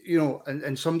 that, you know,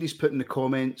 and somebody's put in the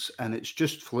comments, and it's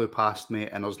just flew past me,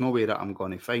 and there's no way that I'm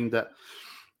going to find it.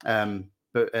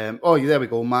 There we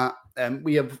go, Matt.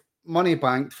 We have money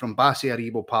banked from Bassi,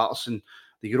 Aribo, Patterson,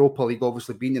 the Europa League,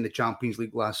 obviously being in the Champions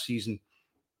League last season.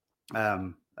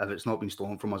 If it's not been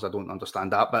stolen from us, I don't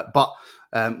understand that. But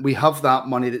we have that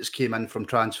money that's came in from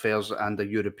transfers and the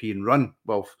European run,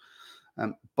 Wolf.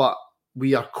 But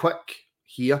we are quick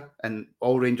here, and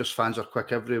all Rangers fans are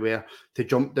quick everywhere, to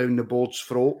jump down the board's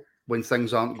throat when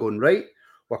things aren't going right.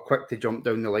 We're quick to jump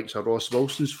down the likes of Ross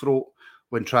Wilson's throat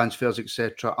when transfers,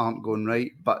 etc., aren't going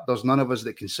right. But there's none of us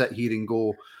that can sit here and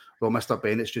go, well, Mr.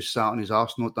 Bennett's just sat on his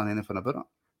arse, not done anything about it.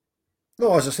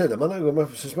 No, as I said a minute ago,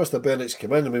 since Mr. Bennett's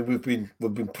come in, I mean, we've been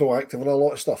proactive on a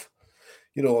lot of stuff.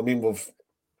 You know, I mean,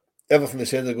 everything they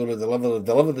said they're going to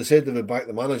deliver. They said they would back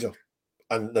the manager,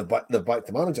 and they've backed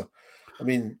the manager. I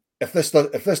mean, if this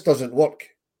doesn't work,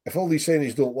 if all these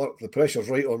signings don't work, the pressure's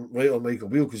right on Michael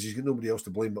Beale, because he's got nobody else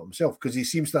to blame but himself, because he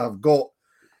seems to have got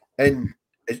in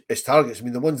his targets. I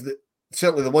mean, the ones that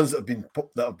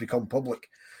have become public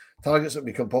targets that have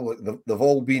become public, they've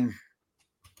all been,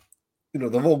 you know,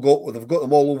 they've got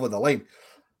them all over the line.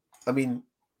 I mean,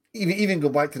 even go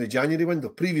back to the January window.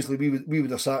 Previously, we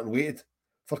would have sat and waited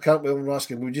for Cantwell and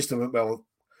Raskin. We just went, well,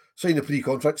 sign the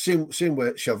pre-contract. Same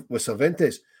with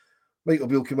Cervantes. Michael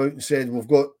Beale came out and said, we've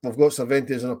got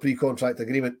Cervantes on a pre-contract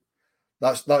agreement.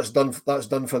 That's done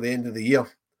for the end of the year.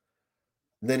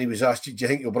 And then he was asked, do you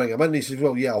think you'll bring him in? And he says,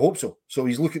 well, yeah, I hope so. So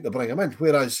he's looking to bring him in.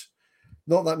 Whereas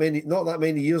not that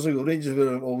many years ago, Rangers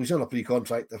were always on a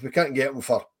pre-contract. If we can't get him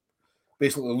for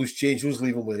basically loose change, we'll just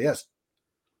leave him where he is.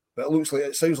 But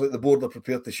it sounds like the board are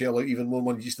prepared to shell out even more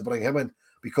money just to bring him in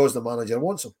because the manager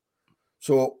wants him.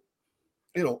 So,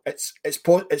 you know, it's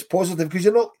positive, because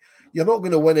you're not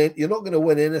going to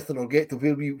win anything or get to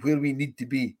where we need to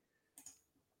be.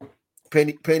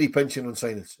 Penny pinching on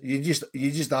signings. You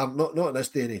just are not in this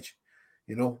day and age,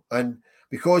 you know. And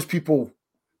because people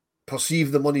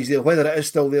perceive the money's there, whether it is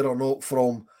still there or not,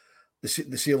 from the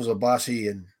sales of Bassi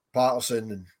and Patterson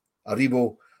and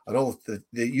Aribo and all the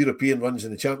European runs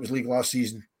in the Champions League last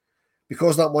season,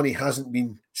 because that money hasn't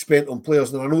been spent on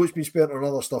players, and I know it's been spent on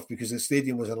other stuff because the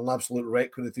stadium was an absolute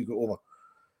wreck when they took it over.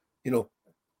 You know,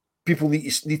 people need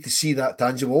to see that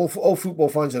tangible. All football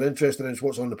fans are interested in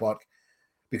what's on the park.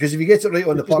 Because if you get it right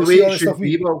on the park, see all the stuff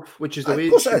which is the way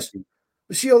it is.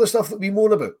 We see all the stuff that we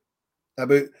moan about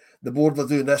the board are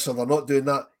doing this or they're not doing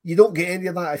that. You don't get any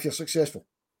of that if you're successful.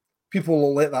 People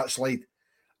will let that slide.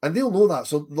 And they'll know that.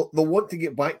 So they'll want to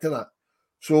get back to that.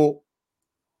 So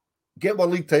get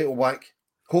one league title back.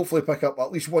 Hopefully pick up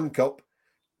at least one cup.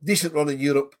 Decent run in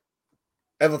Europe.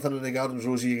 Everything in the gardens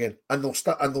rosy again. And they'll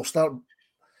start.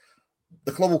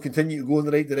 The club will continue to go in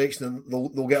the right direction, and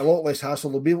they'll get a lot less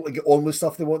hassle. They'll be able to get on with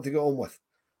stuff they want to get on with.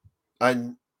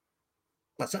 And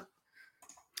that's it.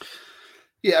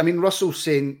 Yeah, I mean, Russell's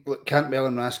saying, look, Cantwell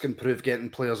and Raskin prove getting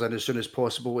players in as soon as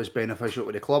possible is beneficial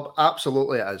to the club.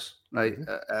 Absolutely it is, right?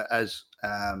 Mm-hmm. It is.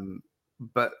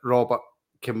 But Robert,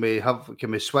 can we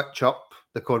switch up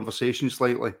the conversation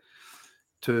slightly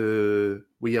to,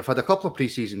 we have had a couple of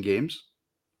pre-season games.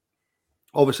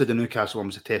 Obviously, the Newcastle one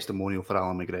was a testimonial for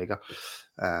Alan McGregor.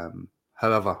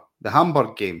 However, the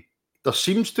Hamburg game, there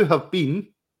seems to have been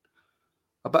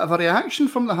a bit of a reaction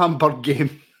from the Hamburg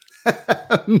game.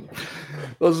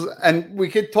 And we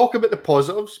could talk about the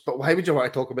positives, but why would you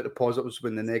want to talk about the positives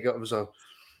when the negatives are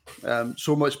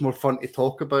so much more fun to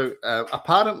talk about?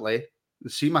 Apparently,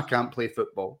 Sima can't play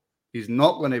football. He's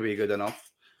not going to be good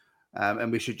enough. And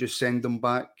we should just send him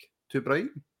back to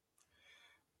Brighton.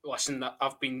 Listen,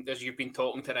 I've been, as you've been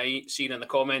talking tonight, seeing in the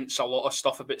comments a lot of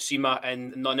stuff about Sima,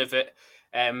 and none of it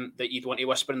that you'd want to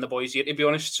whisper in the boys' ear, to be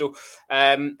honest. So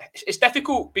it's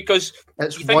difficult because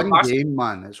it's one game,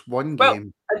 man. It's one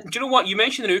game. Do you know what? You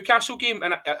mentioned the Newcastle game,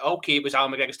 and okay, it was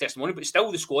Alan McGregor's testimony, but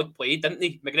still the squad played, didn't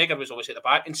they? McGregor was obviously at the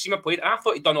back, and Sima played, and I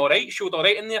thought he'd done all right, showed all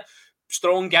right in there.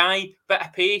 Strong guy, bit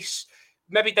of pace,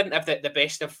 maybe didn't have the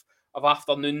best of of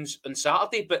afternoons on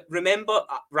Saturday. But remember,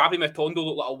 Rabbi Matondo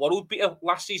looked like a world beater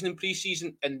last season in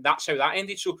pre-season, and that's how that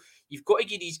ended. So you've got to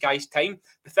give these guys time.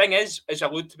 The thing is, as I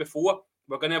alluded to before,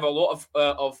 we're going to have a lot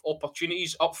of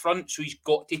opportunities up front, so he's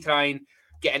got to try and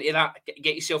get into that,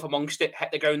 get yourself amongst it,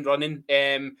 hit the ground running.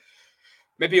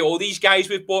 Maybe all these guys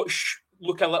we've bought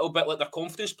look a little bit like their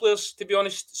confidence players, to be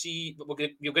honest. See,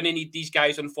 you're going to need these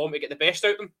guys on form to get the best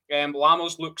out of them.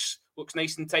 Lammers looks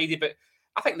nice and tidy, but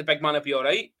I think the big man will be all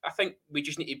right. I think we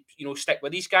just need to, stick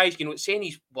with these guys. Saying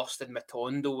he's worse than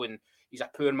Matondo and he's a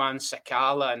poor man's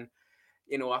Sakala, and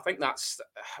I think that's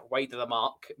wide of the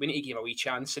mark. We need to give him a wee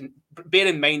chance, and bear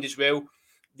in mind as well,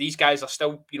 these guys are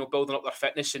still, building up their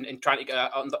fitness and trying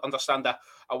to understand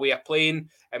a way of playing,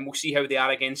 and we'll see how they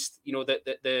are against,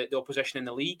 the opposition in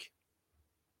the league.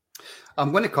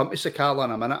 I'm going to come to Sakala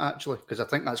in a minute, actually, because I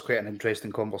think that's quite an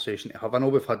interesting conversation to have. I know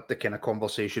we've had the kind of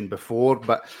conversation before,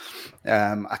 but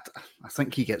I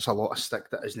think he gets a lot of stick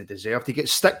that isn't deserved. He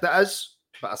gets stick that is,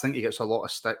 but I think he gets a lot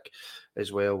of stick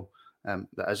as well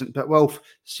that isn't. But,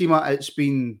 Seema, it's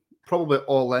been probably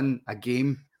all in a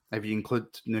game, if you include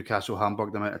Newcastle,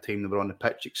 Hamburg, the amount of time they were on the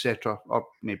pitch, etc., or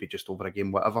maybe just over a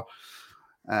game, whatever.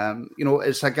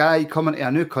 It's a guy coming to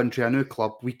a new country, a new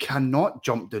club. We cannot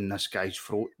jump down this guy's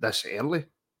throat this early.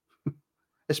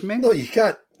 It's mental. No, you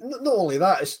can't. Not only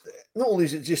that, it's not only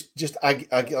is it just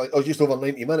over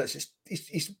 90 minutes.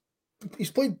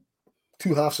 He's played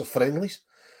two halves of friendlies.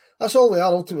 That's all they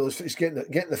are ultimately. Is getting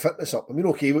the fitness up. I mean,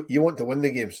 okay, you want to win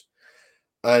the games,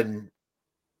 and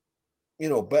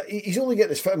but he's only getting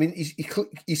his fit. I mean,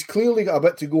 he's clearly got a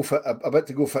bit to go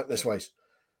fitness wise.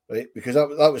 Right, because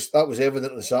that was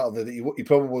evident on Saturday that he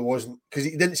probably wasn't, because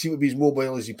he didn't seem to be as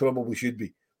mobile as he probably should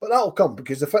be. But that'll come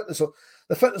because the fitness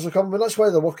will come. And that's why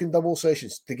they're working double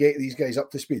sessions to get these guys up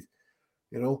to speed.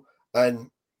 And I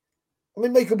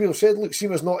mean, Michael Beale said, "Look,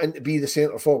 Seamer's not in to be the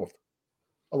centre forward,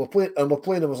 and we're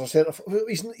playing him as a centre.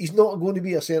 He's not going to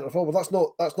be a centre forward. That's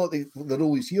not the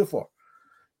role he's here for.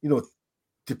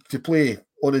 To play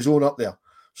on his own up there."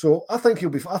 So I think he'll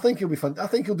be fine. I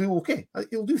think he'll do okay.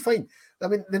 He'll do fine. I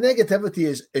mean, the negativity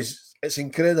is it's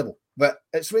incredible, but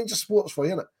it's Rangers sports for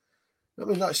you, isn't it? I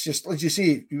mean, that's just, like you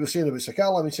say, you were saying about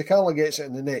Sakala. I mean, Sakala gets it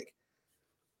in the neck,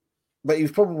 but he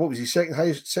was probably, what was he,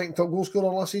 second top goal scorer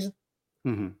last season?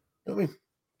 Mm-hmm. You know what I mean?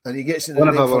 And he gets it in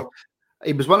the neck.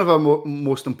 He was one of our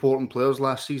most important players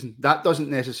last season. That doesn't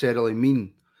necessarily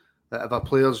mean that if a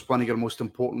player's one of your most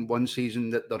important one season,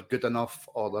 that they're good enough,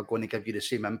 or they're going to give you the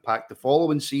same impact the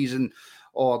following season,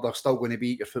 or they're still going to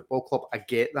be at your football club. I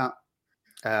get that.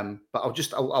 But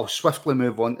I'll swiftly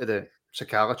move on to the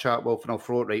Sakala chat, Wolf, and I'll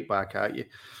throw it right back at you.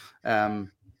 I'm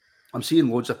seeing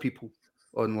loads of people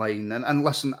online, and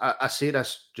listen, I say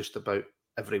this just about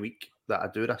every week that I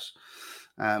do this.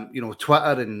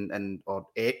 Twitter and or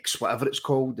X, whatever it's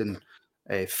called, and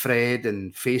Fred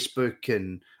and Facebook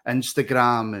and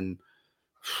Instagram and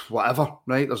whatever,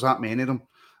 right? There's that many of them.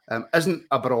 Isn't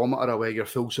a barometer of where your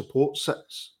full support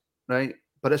sits, right?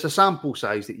 But it's a sample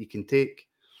size that you can take.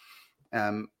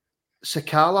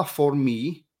 Sakala, for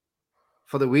me,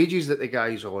 for the wages that the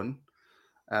guy's on,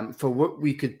 for what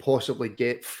we could possibly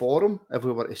get for him if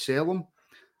we were to sell him,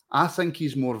 I think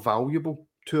he's more valuable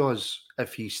to us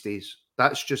if he stays.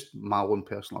 That's just my own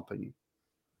personal opinion.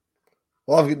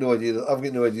 Well, I've got no idea. I've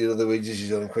got no idea of the wages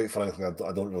he's on. And quite frankly, I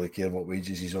don't really care what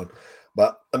wages he's on.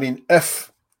 But I mean,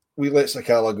 if we let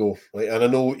Sakala go, right, and I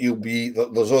know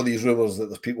there's all these rumours that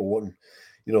there's people wanting,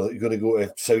 that you're going to go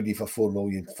to Saudi for £4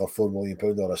 million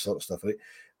pound, or that sort of stuff, right?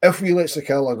 If we let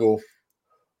Sakala go,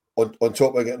 on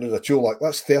top of getting rid of Cholak,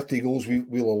 that's 30 goals we'll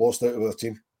have lost out of our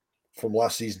team from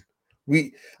last season.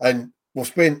 We've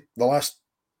spent the last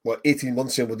 18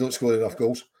 months saying we don't score enough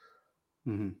goals.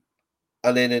 Mm-hmm.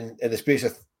 And then in the space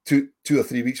of two or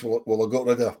 3 weeks, we'll have got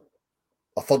rid of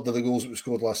a third of the goals that we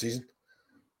scored last season.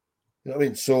 You know what I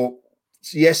mean? So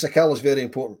yes, Sakala is very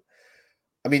important.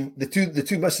 I mean, the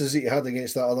two misses that he had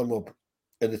against that other mob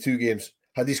in the two games,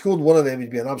 had he scored one of them, he'd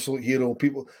be an absolute hero.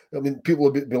 People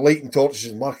would be lighting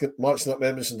torches and marching up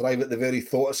Edmondson Drive at the very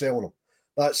thought of selling him.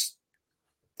 That's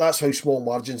how small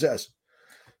margins it is.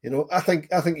 I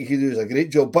think he could do a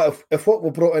great job. But if what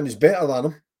we brought in is better than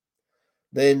him,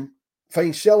 then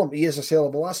fine, sell him. He is a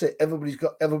sellable asset. Everybody's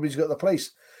got the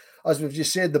price. As we've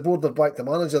just said, the board are back to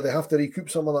manager. They have to recoup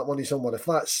some of that money somewhere. If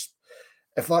that's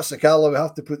Sakala, we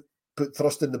have to put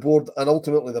thrust in the board and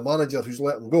ultimately the manager who's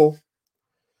let him go.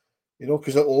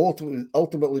 Because it will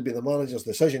ultimately be the manager's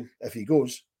decision if he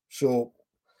goes. So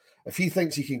if he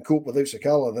thinks he can cope without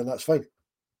Sakala, then that's fine.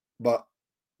 But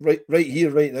right here,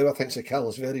 right now, I think Sakala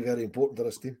is very, very important to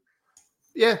this team.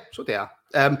 Yeah, so they are.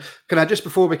 Can I just,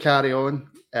 before we carry on,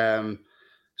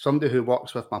 somebody who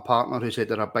works with my partner who said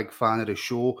they're a big fan of the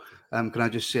show. Can I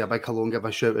just say a big hello and give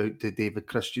a shout out to David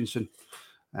Christensen?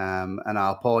 And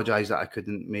I apologise that I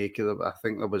couldn't make it. I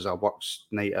think there was a works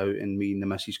night out and me and the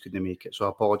missus couldn't make it. So I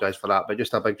apologise for that. But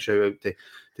just a big shout out to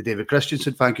David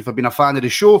Christensen. Thank you for being a fan of the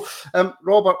show.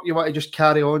 Robert, you want to just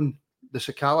carry on the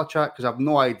Sakala chat? Because I've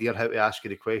no idea how to ask you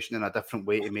the question in a different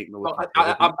way to make me look.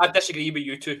 I disagree with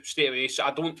you two straight away. So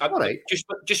I don't.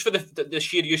 Just for the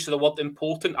sheer use of the word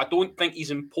important, I don't think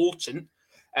he's important.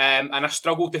 And I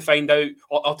struggle to find out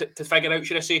or to figure out,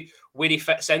 should I say, where he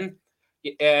fits in.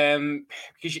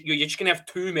 Because you're just going to have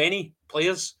too many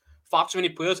players, far too many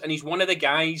players, and he's one of the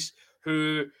guys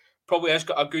who probably has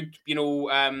got a good,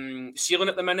 ceiling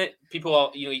at the minute. People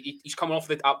are, he's coming off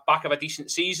the back of a decent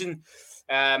season,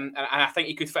 and I think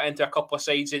he could fit into a couple of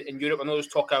sides in Europe. I know there's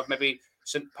talk of maybe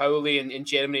St. Pauli and in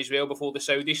Germany as well before the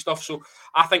Saudi stuff. So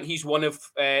I think he's one of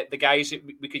the guys that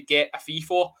we could get a fee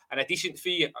for, and a decent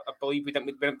fee. I believe we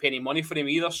didn't pay any money for him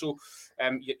either. So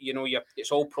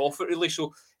it's all profit really.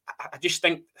 So I just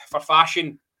think for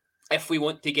Fashion, if we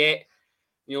want to get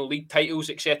league titles,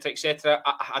 etc.,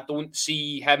 I don't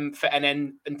see him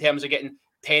fitting in terms of getting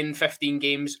 10, 15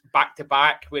 games back to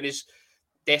back. Whereas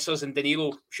Dessers and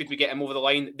Danilo, should we get him over the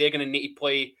line, they're going to need to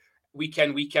play week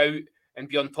in, week out and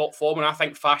be on top form. And I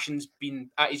think Fashion's been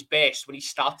at his best when he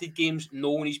started games,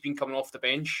 knowing he's been coming off the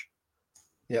bench.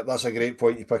 Yeah, that's a great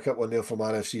point you pick up on there from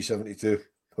RFC 72,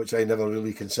 which I never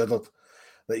really considered,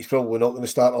 that he's probably not going to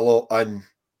start a lot. And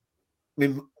I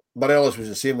mean, Morelos was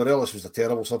the same. Morelos was a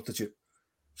terrible substitute.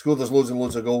 Scored us loads and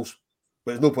loads of goals,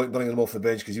 but there's no point bringing him off the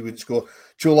bench because he wouldn't score.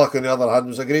 Cholak, on the other hand,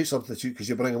 was a great substitute because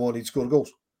you bring him on, he'd score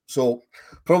goals. So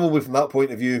probably from that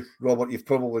point of view, Robert, you've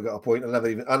probably got a point.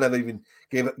 I never even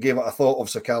gave it a thought of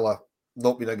Sakala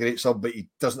not being a great sub, but he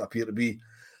doesn't appear to be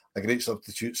a great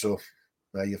substitute. So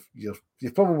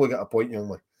you've probably got a point, young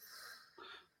man.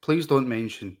 Please don't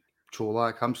mention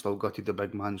Cholak. I'm still gutted the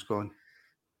big man's gone.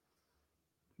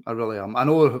 I really am. I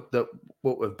know that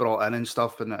what we've brought in and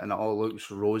stuff, and it all looks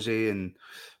rosy, and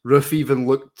Roof even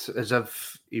looked as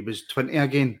if he was 20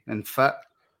 again and fit,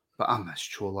 but I miss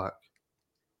Cholak.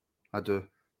 I do.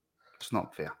 It's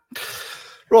not fair.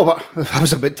 Robert, I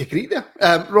was about to greet there.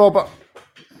 Robert,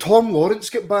 Tom Lawrence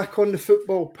get back on the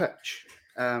football pitch.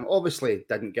 Obviously,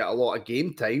 didn't get a lot of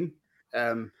game time,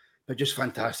 but just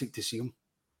fantastic to see him.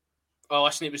 Well,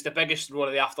 listen, it was the biggest roar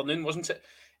of the afternoon, wasn't it?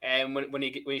 When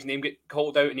his name get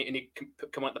called out and he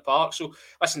come out the park. So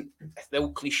listen, the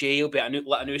old cliche, he'll be a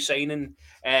new signing.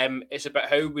 It's about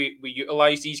how we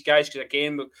utilise these guys, because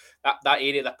again, that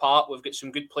area of the park, we've got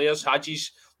some good players.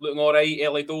 Hadji's looking all right.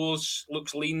 Early doors,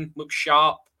 looks lean, looks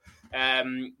sharp.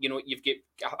 You've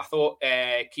got, I thought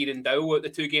Kieran Dowell at the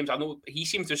two games. I know he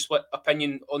seems to split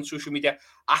opinion on social media.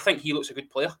 I think he looks a good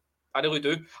player. I really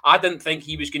do. I didn't think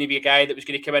he was going to be a guy that was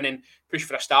going to come in and push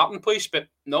for a starting place, but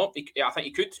no, I think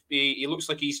he could. He looks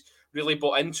like he's really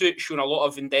bought into it, showing a lot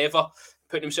of endeavour,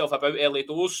 putting himself about early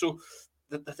doors. So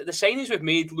the signings we've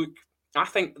made look, I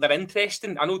think they're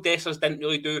interesting. I know Dessers didn't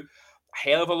really do a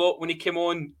hell of a lot when he came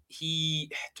on.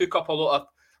 He took up a lot of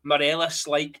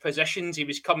Morelos-like positions. He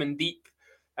was coming deep.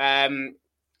 And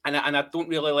I don't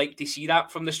really like to see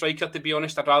that from the striker, to be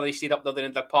honest. I'd rather he stayed up there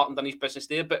than part and done his business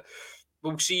there. But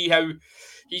we'll see how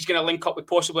he's going to link up with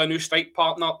possibly a new strike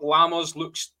partner. Lammers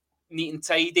looks neat and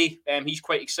tidy. He's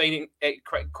quite exciting,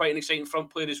 quite an exciting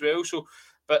front player as well. So,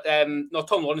 but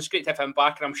Tom Lawrence, great to have him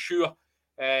back, and I'm sure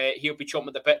he'll be chomping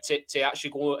at the bit to actually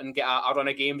go and get a run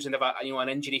of games and have an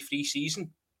injury-free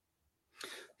season.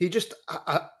 He just,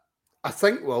 I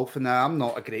think, Wolf, and I'm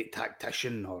not a great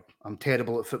tactician, or I'm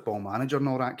terrible at Football Manager and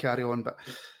all that carry on, but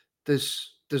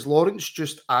does Lawrence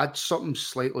just add something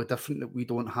slightly different that we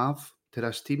don't have to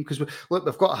this team? Because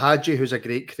we've got Hadji, who's a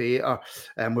great creator,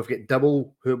 and we've got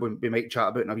Dibble, who we might chat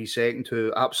about in a wee second,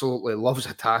 who absolutely loves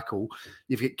a tackle.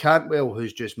 You've got Cantwell,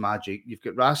 who's just magic. You've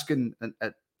got Raskin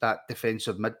at that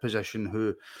defensive mid position,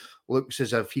 who looks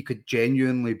as if he could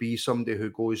genuinely be somebody who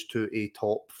goes to a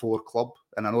top 4 club.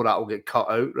 And I know that will get cut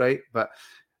out, right? But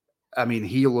I mean,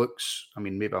 he looks,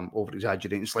 maybe I'm over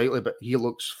exaggerating slightly, but he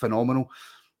looks phenomenal.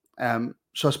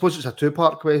 So I suppose it's a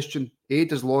two-part question. A,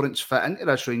 does Lawrence fit into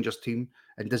this Rangers team?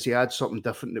 And does he add something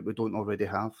different that we don't already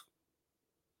have?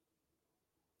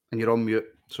 And you're on mute,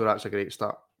 so that's a great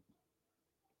start.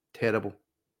 Terrible.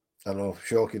 I know,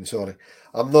 shocking, sorry.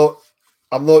 I'm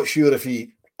not sure if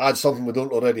he adds something we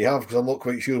don't already have, because I'm not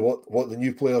quite sure what the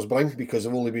new players bring, because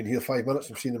I've only been here 5 minutes.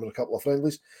 I've seen them in a couple of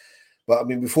friendlies. But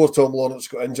before Tom Lawrence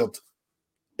got injured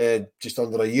just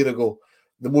under a year ago,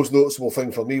 the most noticeable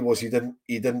thing for me was he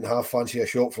didn't have fancy a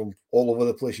shot from all over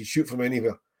the place. He'd shoot from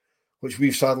anywhere, which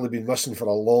we've sadly been missing for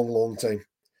a long, long time.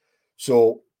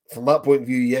 So from that point of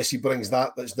view, yes, he brings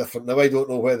that's different. Now, I don't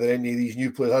know whether any of these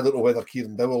new players, I don't know whether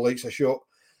Kieran Dowell likes a shot.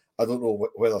 I don't know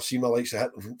whether Seema likes a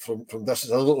hit from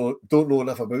distance. I don't know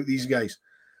enough about these guys.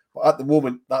 But at the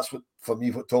moment, that's for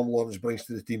me, what Tom Lawrence brings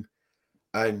to the team.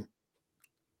 And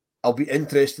I'll be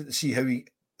interested to see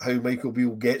how Michael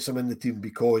Beale gets him in the team,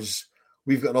 because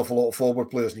we've got an awful lot of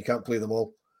forward players and you can't play them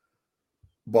all.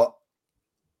 But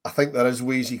I think there is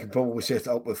ways you can probably set it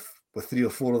up with 3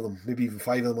 or 4 of them, maybe even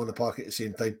 5 of them on the park at the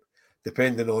same time,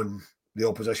 depending on the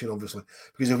opposition, obviously.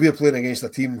 Because if we're playing against a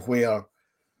team where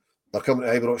they're coming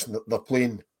to Ibrox and they're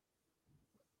playing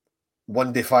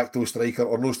one de facto striker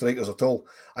or no strikers at all,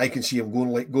 I can see him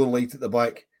going light at the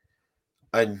back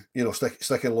and,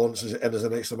 sticking Lawrence in as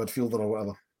an extra midfielder or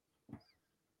whatever.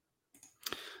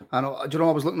 I know. Do you know,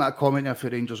 I was looking at a comment here for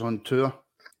Rangers on tour.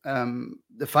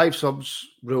 The 5 subs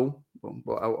rule,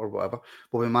 or whatever,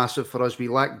 will be massive for us. We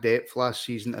lacked depth last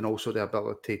season and also the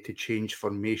ability to change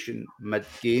formation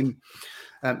mid-game.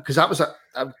 Because that was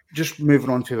just moving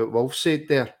on to what Wolf said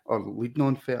there, or leading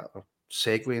on for it, or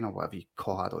segueing, or whatever you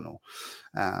call it, I don't know.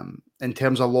 In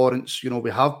terms of Lawrence,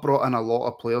 we have brought in a lot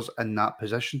of players in that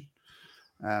position.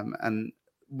 And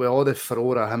with all the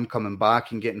furore of him coming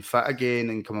back and getting fit again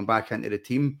and coming back into the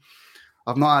team,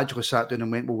 I've not actually sat down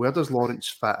and went, well, where does Lawrence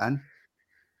fit in?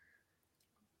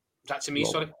 Is that to me,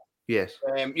 sorry? Yes.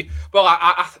 Well,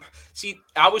 I see,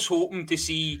 I was hoping to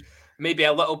see maybe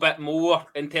a little bit more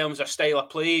in terms of style of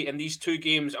play in these 2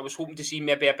 games. I was hoping to see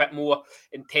maybe a bit more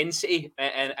intensity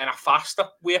and a faster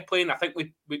way of playing. I think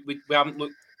we haven't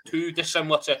looked too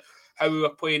dissimilar to how we were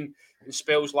playing in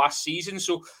spells last season.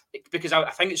 So, because I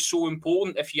think it's so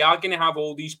important, if you are going to have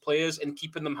all these players and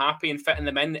keeping them happy and fitting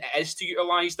them in, it is to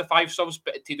utilise the 5 subs.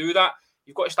 But to do that,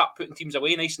 you've got to start putting teams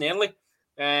away nice and early.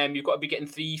 You've got to be getting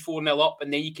 3-4-0 up,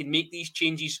 and then you can make these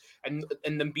changes and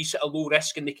them be at a low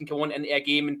risk, and they can come on into a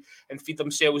game and feed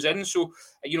themselves in. So,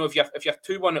 if you're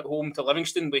 2-1 at home to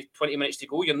Livingston with 20 minutes to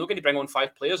go, you're not going to bring on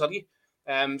 5 players, are you?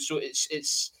 So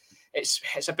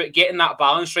it's about getting that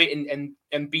balance right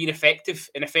and being effective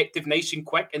nice and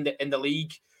quick in the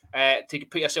league to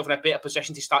put yourself in a better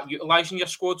position to start utilising your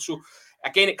squad. So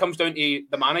again, it comes down to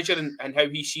the manager and how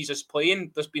he sees us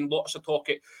playing. There's been lots of talk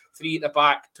at 3 at the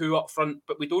back, 2 up front,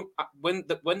 but we don't. When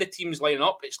the team's lining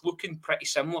up, it's looking pretty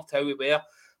similar to how we were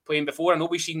playing before. I know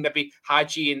we've seen maybe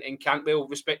Hadji and Cantwell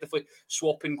respectively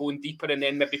swapping, going deeper, and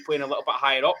then maybe playing a little bit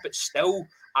higher up, but still,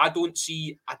 I don't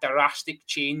see a drastic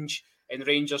change in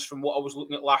Rangers from what I was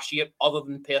looking at last year, other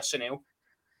than personnel.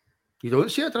 You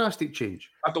don't see a drastic change?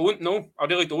 I don't, no. I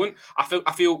really don't.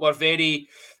 I feel we're very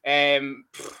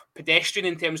pedestrian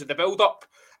in terms of the build-up.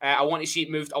 I want to see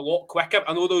it moved a lot quicker.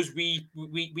 I know those wee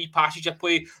passages of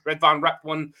play, Ridvan ripped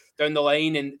one down the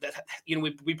line, and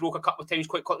we broke a couple of times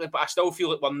quite quickly, but I still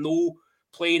feel like we're no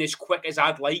playing as quick as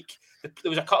I'd like. There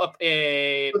was a couple of...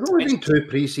 There's only been 2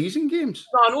 pre-season games.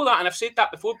 No, I know that, and I've said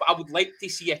that before, but I would like to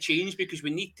see a change, because we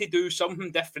need to do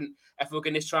something different if we're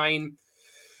going to try and,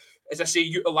 as I say,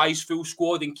 utilise full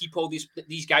squad and keep all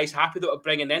these guys happy that we're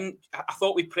bringing in. I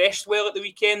thought we pressed well at the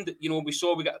weekend. We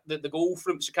saw we got the goal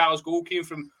from Sakala's goal came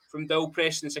from Dill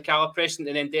pressing and Sakala pressing,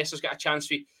 and then Dessa's got a chance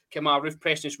for Kemar Roof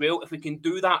pressing as well. If we can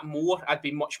do that more, I'd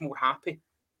be much more happy.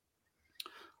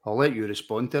 I'll let you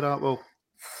respond to that, Will.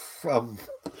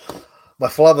 My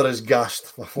father is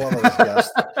gassed.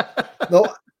 No,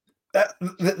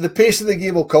 the pace of the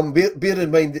game will come. Bear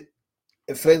in mind,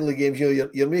 in friendly games,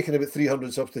 you're making about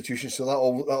 300 substitutions, so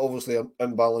that obviously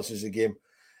imbalances the game.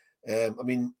 I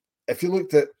mean, if you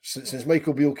looked at since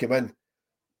Michael Beale came in,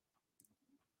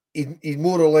 he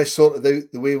more or less sorted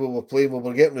out the way we were playing. We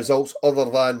were getting results other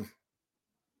than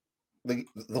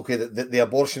the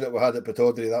abortion that we had at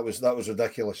Pittodrie. That was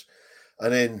ridiculous.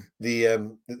 And then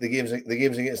the games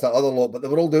against that other lot, but they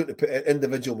were all down to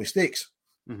individual mistakes.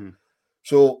 Mm-hmm.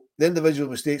 So the individual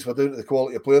mistakes were down to the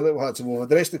quality of player that we had. So we've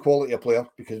addressed the quality of player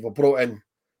because we've brought in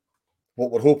what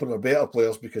we're hoping are better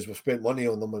players because we've spent money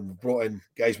on them and we've brought in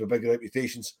guys with big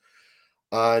reputations.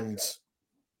 And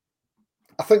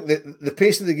I think the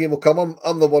pace of the game will come.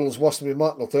 I'm the world's worst. I mean,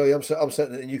 Martin will tell you, I'm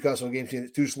sitting at the Newcastle game saying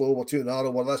it's too slow, we're too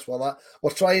narrow, we're this, we're that. We're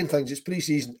trying things. It's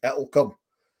pre-season. It'll come.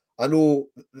 I know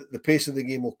the pace of the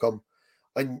game will come.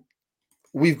 And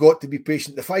we've got to be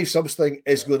patient. The 5 subs thing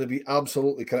is going to be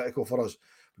absolutely critical for us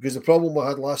because the problem we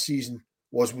had last season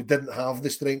was we didn't have the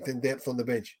strength and depth on the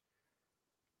bench.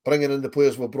 Bringing in the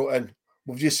players we brought in,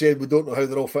 we've just said we don't know how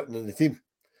they're all fitting in the team.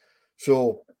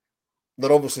 So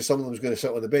they're obviously some of them is going to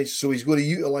sit on the bench. So he's going to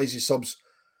utilise his subs.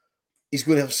 He's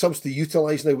going to have subs to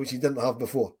utilise now, which he didn't have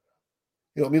before.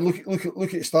 You know, I mean, look at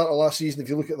the start of last season. If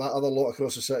you look at that other lot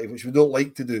across the city, which we don't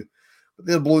like to do, but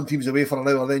they're blowing teams away for an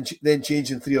hour, then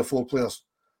changing 3 or 4 players.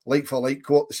 like for like,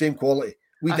 same quality.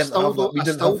 We didn't have that. I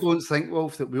still don't think,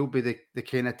 Wolf, that we'll be the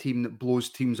kind of team that blows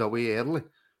teams away early.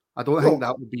 I don't think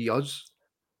that would be us.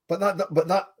 But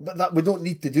that we don't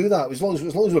need to do that. As long as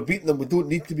we're beating them, we don't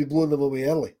need to be blowing them away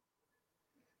early.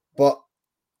 But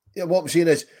yeah, what I'm saying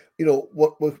is, we're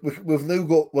now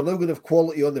going to have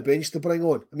quality on the bench to bring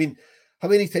on. I mean, how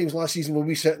many times last season were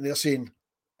we sitting there saying,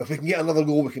 if we can get another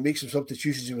goal, we can make some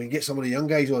substitutions and we can get some of the young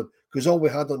guys on, because all we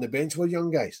had on the bench were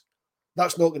young guys.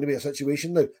 That's not going to be a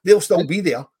situation now. They'll still be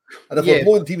there, and if we're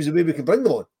blowing teams away, we can bring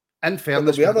them on. In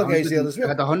fairness, there'll be other guys there as well.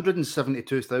 We had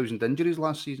 172,000 injuries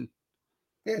last season.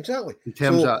 Yeah, exactly. In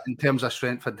terms of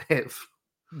strength and depth.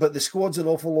 But the squad's an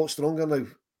awful lot stronger now.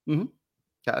 Mm-hmm.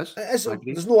 It is.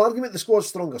 There's no argument the squad's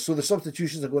stronger, so the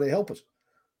substitutions are going to help us.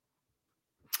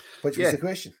 Which was the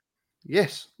question.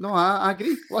 Yes. No, I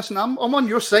agree. Listen, I'm on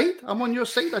your side.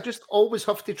 I just always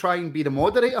have to try and be the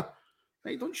moderator.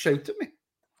 Right, don't shout at me.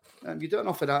 You do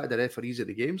enough of that at the referees at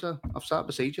the games. I've sat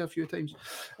beside you a few times.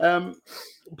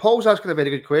 Paul's asking a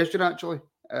very good question, actually.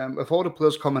 With all the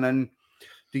players coming in,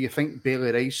 do you think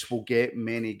Bailey Rice will get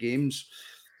many games?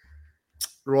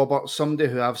 Robert, somebody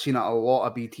who I've seen at a lot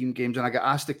of B team games, and I get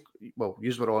asked, you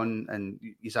were on, and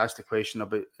he's asked the question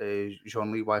about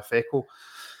Jean-Louis Waifeko,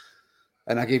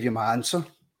 and I gave you my answer,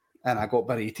 and I got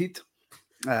berated.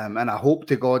 And I hope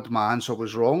to God my answer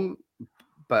was wrong.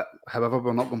 But however,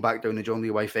 we're not going back down the Jean-Louis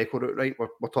Waifeko route, right?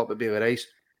 We're talking about Bailey Rice.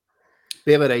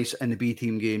 Bailey Rice in the B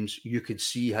team games, you could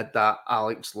see had that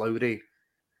Alex Lowry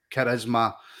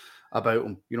charisma about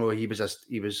him. He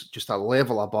was just a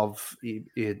level above.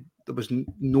 There was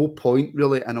no point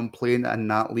really in him playing in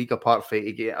that league apart from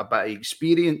to get a bit of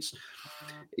experience.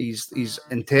 His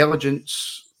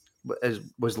intelligence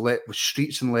was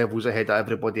streets and levels ahead of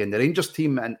everybody in the Rangers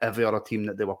team and every other team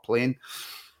that they were playing.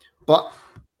 But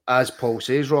as Paul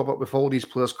says, Robert, with all these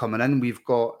players coming in, we've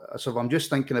got. So if I'm just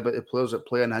thinking about the players that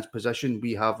play in his position,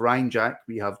 we have Ryan Jack,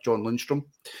 we have John Lundstrom,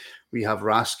 we have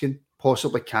Raskin,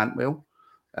 possibly Cantwell,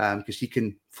 because he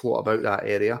can float about that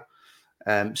area.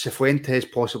 Cifuentes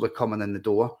possibly coming in the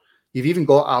door. You've even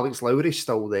got Alex Lowry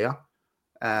still there.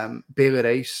 Bailey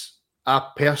Rice, I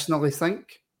personally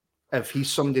think if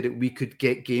he's somebody that we could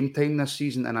get game time this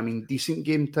season, and I mean decent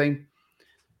game time,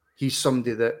 he's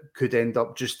somebody that could end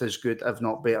up just as good, if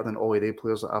not better, than all of the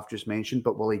players that I've just mentioned.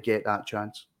 But will he get that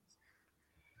chance?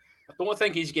 I don't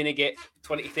think he's going to get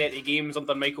 20, 30 games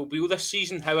under Michael Beale this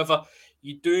season. However,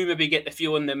 you do maybe get the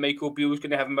feeling that Michael Beale is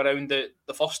going to have him around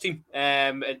the first team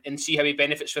and see how he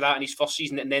benefits for that in his first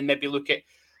season, and then maybe look at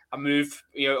a move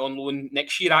on loan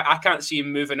next year. I can't see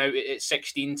him moving out at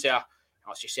 16 to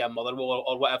let's just say a Motherwell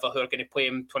or whatever who are going to play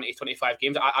him 20, 25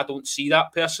 games. I don't see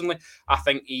that personally. I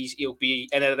think he'll be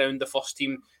in and around the first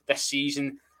team this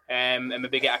season and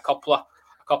maybe get a couple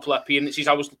of appearances.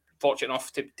 I was fortunate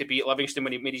enough to be at Livingston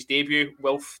when he made his debut.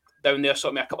 Wilf down there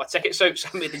sorted me a couple of tickets out, so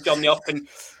I made the journey up and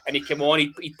he came on.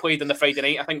 He played on the Friday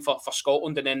night, I think, for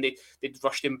Scotland, and then they'd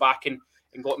rushed him back and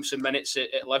got him some minutes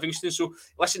at Livingston. So,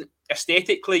 listen,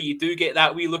 aesthetically, you do get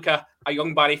that wee look at a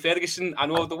young Barry Ferguson. I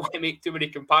know I don't want to make too many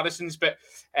comparisons, but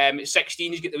at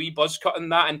 16, he's got the wee buzz cut in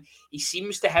that, and he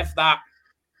seems to have that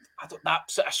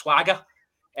sort of swagger.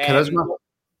 Charisma.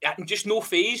 And just no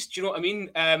phase, do you know what I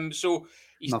mean? So,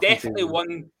 he's definitely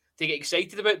one to get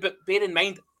excited about, but bear in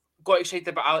mind, got excited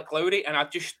about Alec Lowry, and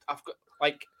I've got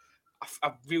like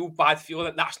a real bad feeling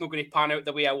that that's not going to pan out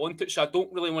the way I want it, so I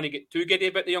don't really want to get too giddy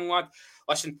about the young lad.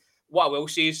 Listen, what I will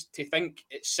say is to think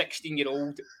it's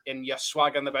 16-year-old and you're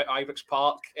swaggering about Ibrox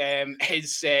Park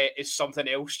is something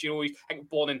else. He's, I think,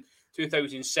 born in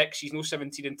 2006. He's no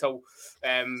 17 until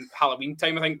Halloween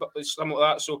time, I think, but it's something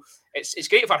like that. So it's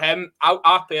great for him.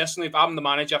 I personally, if I'm the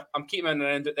manager, I'm keeping him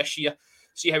around it this year,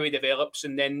 see how he develops,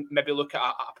 and then maybe look at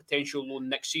a potential loan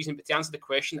next season. But to answer the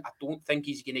question, I don't think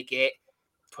he's going to get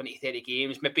 20, 30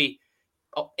 games, maybe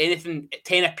anything,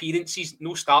 10 appearances,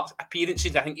 no starts,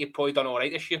 appearances. I think he's probably done all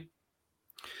right this year.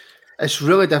 It's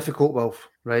really difficult, Wilf,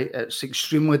 right? It's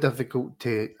extremely difficult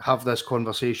to have this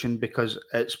conversation because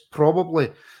it's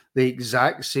probably the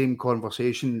exact same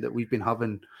conversation that we've been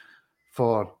having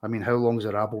for, I mean, how long has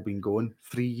the Rabble been going?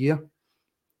 3 years?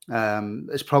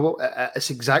 It's the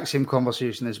exact same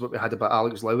conversation as what we had about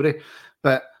Alex Lowry.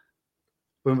 But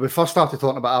when we first started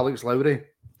talking about Alex Lowry,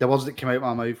 the words that came out of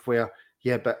my mouth were,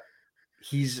 yeah, but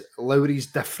Lowry's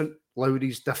different.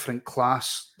 Lowry's different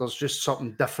class. There's just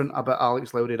something different about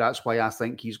Alex Lowry. That's why I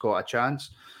think he's got a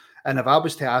chance. And if I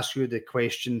was to ask you the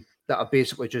question that I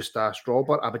basically just asked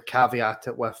Robert, I would caveat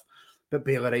it with, but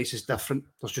Bailey Rice is different.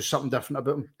 There's just something different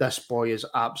about him. This boy is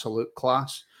absolute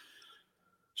class.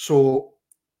 So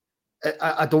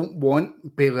I don't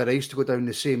want Bailey Rice to go down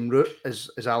the same route as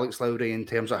Alex Lowry in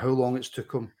terms of how long it's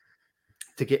took him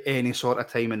to get any sort of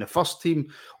time in the first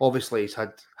team. Obviously, he's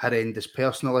had horrendous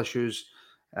personal issues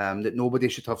that nobody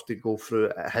should have to go through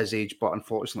at his age, but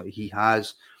unfortunately he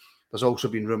has. There's also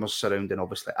been rumours surrounding,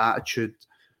 obviously, attitude,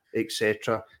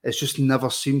 etc. It's just never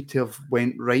seemed to have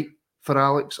went right for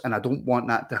Alex, and I don't want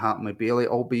that to happen with Bailey,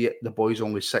 albeit the boy's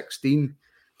only 16.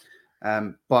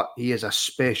 But he is a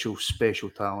special, special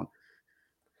talent.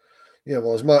 Yeah,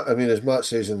 well, as Matt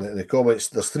says in the comments,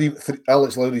 there's three.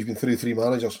 Alex Lowry's been through 3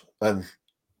 managers, and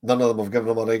none of them have given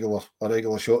him a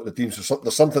regular shot at the team. So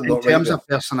there's something not right. In terms of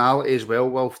personality as well,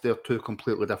 Wolf, they're 2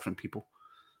 completely different people.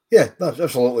 Yeah,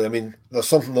 absolutely. I mean, there's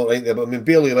something not right there. But I mean,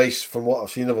 Bailey Rice, from what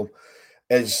I've seen of him,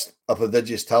 is a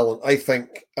prodigious talent. I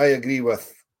think I agree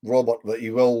with Robert that he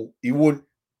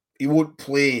won't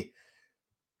play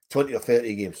 20 or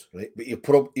 30 games, right? But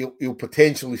he'll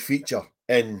potentially feature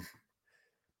in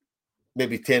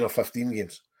maybe 10 or 15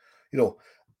 games. You know,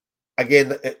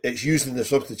 again, it's using the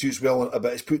substitutes well,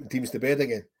 but it's putting teams to bed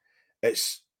again.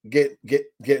 It's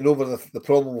getting over the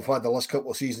problem we've had the last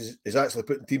couple of seasons is actually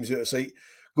putting teams out of sight,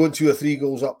 going 2 or 3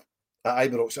 goals up at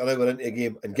Ibrox an hour into a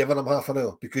game and giving them half an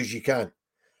hour because you can.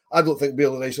 I don't think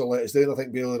Bailey Rice will let us down. I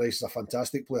think Bailey Rice is a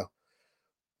fantastic player.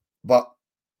 But,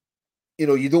 you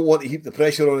know, you don't want to heap the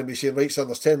pressure on him and saying, right, son,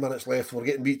 there's 10 minutes left. We're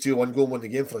getting beat 2-1, go and win the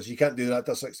game for us. You can't do that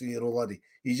to a 16-year-old laddie.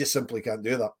 You just simply can't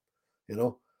do that, you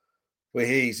know. Well,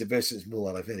 hey, he's the best since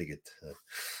Muller. Very good.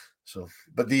 So,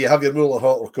 but do you have your Muller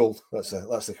hot or cold? That's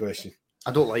the question.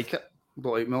 I don't like it. I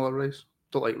don't like Muller Rice.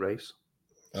 Don't like Rice.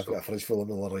 I've got a fridge full of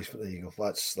Muller Rice, but there you go.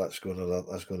 That's going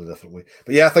a different way.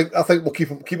 But yeah, I think we'll keep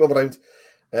him around.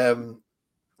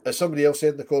 As somebody else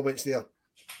said in the comments there,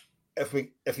 if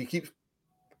he keeps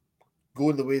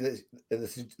going the way that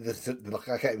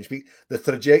I can't even speak, the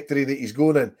trajectory that he's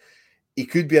going in, he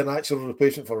could be a natural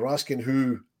replacement for Raskin,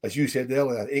 who, as you said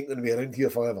earlier, ain't going to be around here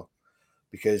forever.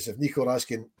 Because if Nico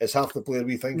Raskin is half the player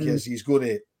we think he is, he's going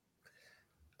to,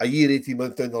 a year, 18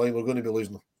 months down the line, we're going to be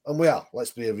losing him. And we are.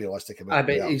 Let's be realistic about it. I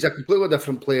bet he's a completely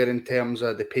different player in terms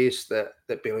of the pace that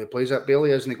Bailey plays at.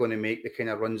 Bailey isn't going to make the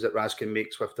kind of runs that Raskin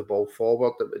makes with the ball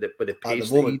forward, with the pace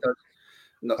that he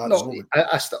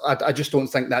does. I just don't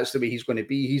think that's the way he's going to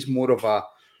be. He's more of a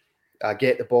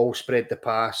get the ball, spread the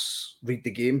pass, read the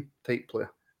game type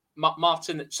player.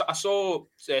 Martin, I saw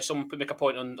someone make a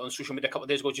point on social media a couple of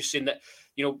days ago, just saying that,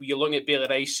 you know, you're looking at Bailey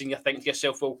Rice and you're thinking to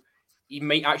yourself, well, he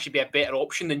might actually be a better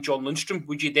option than John Lundstrom.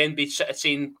 Would you then be sort of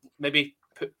saying maybe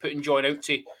putting John out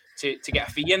to get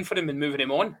a fee in for him and moving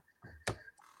him on?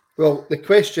 Well, the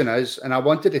question is, and I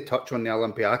wanted to touch on the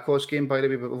Olympiacos game, by the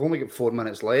way, but we've only got 4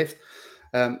 minutes left.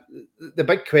 The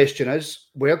big question is,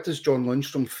 where does John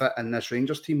Lundstrom fit in this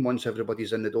Rangers team once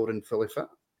everybody's in the door and fully fit?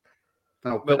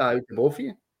 And I'll put that out to both of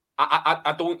you.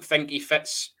 I don't think he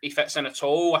fits in at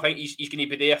all. I think he's going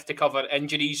to be there to cover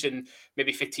injuries and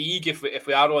maybe fatigue if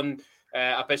we are on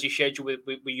a busy schedule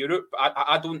with Europe.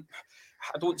 I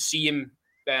don't see him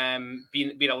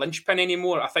being a linchpin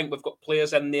anymore. I think we've got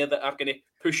players in there that are going to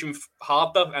push him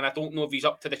harder, and I don't know if he's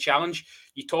up to the challenge.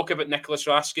 You talk about Nicholas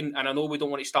Raskin, and I know we don't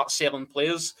want to start selling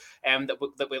players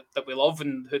that we love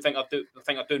and who think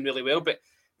are doing really well, but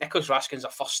Nicholas Raskin's a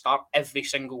first start every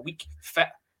single week, fit.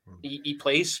 He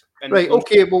plays. Right,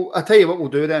 okay, well, I'll tell you what we'll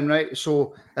do then, right?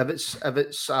 So if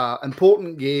it's an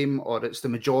important game or it's the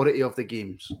majority of the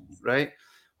games, right,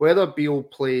 whether Beale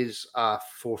plays a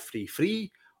 4-3-3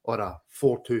 or a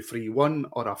 4-2-3-1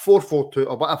 or a 4-4-2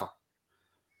 or whatever,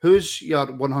 who's your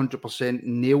 100%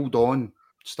 nailed on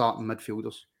starting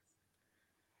midfielders?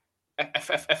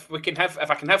 If I can have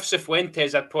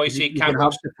Cifuentes, I'd probably say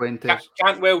Cantwell,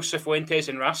 Cifuentes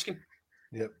and Raskin.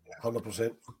 Yep,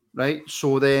 100%. Right,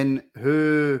 so then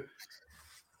who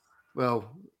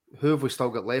have we still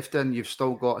got left in? You've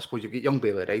still got, I suppose you've got young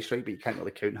Bailey Rice, right, but you can't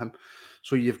really count him.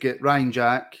 So you've got Ryan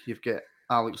Jack, you've got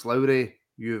Alex Lowry,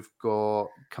 you've got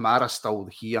Kamara still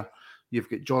here, you've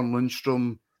got John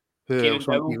Lundstrom,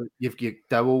 you've got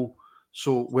Dowell.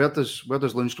 So where does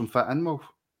Lundstrom fit in, Wolf?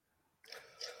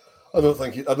 I don't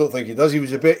think he does. He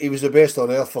was the best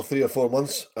on earth for 3 or 4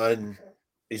 months, and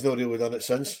he's not really done it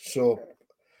since. So,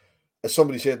 as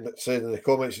somebody said in the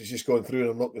comments, he's just going through,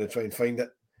 and I'm not going to try and find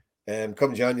it.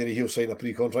 Come January, he'll sign a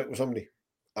pre-contract with somebody,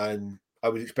 and I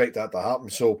would expect that to happen.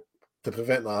 So, to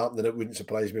prevent that happening, it wouldn't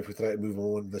surprise me if we try to move him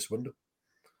on this window.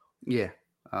 Yeah,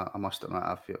 I must admit,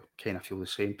 I kind of feel the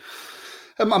same.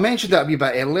 I mentioned that a wee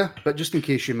bit earlier, but just in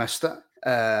case you missed it,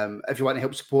 if you want to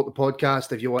help support the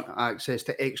podcast, if you want access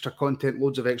to extra content,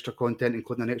 loads of extra content,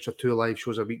 including an extra 2 live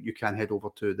shows a week, you can head over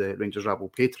to the Rangers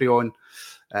Rabble Patreon.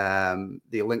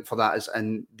 The link for that is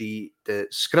in the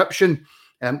description.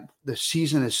 The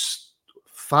season is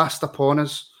fast upon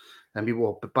us, and we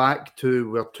will be back to,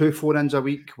 we're 2 4-ins a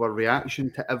week. We're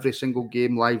reaction to every single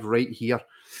game live right here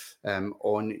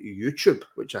on YouTube,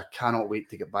 which I cannot wait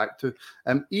to get back to.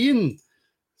 Ian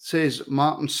says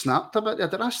Martin snapped a bit.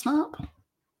 Did I snap?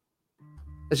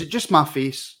 Is it just my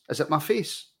face? Is it my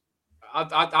face?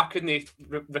 I couldn't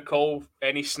recall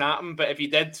any snapping, but if you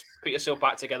did, put yourself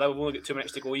back together. We've only got 2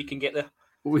 minutes to go. You can get there.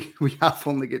 We have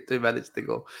only got 2 minutes to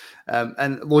go.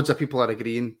 And loads of people are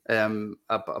agreeing,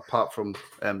 apart from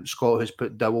Scott, who's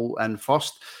put Dowell in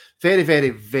first. Very, very,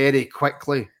 very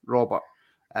quickly, Robert.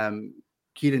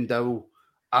 Kieran Dowell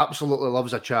absolutely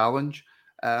loves a challenge.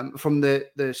 From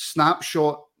the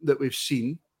snapshot that we've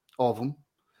seen of him,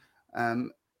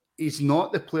 he's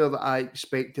not the player that I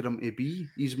expected him to be.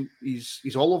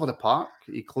 He's all over the park.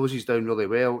 He closes down really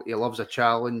well. He loves a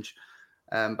challenge.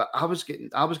 But I was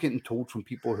getting told from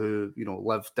people who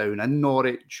live down in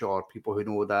Norwich or people who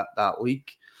know that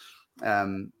league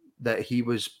that he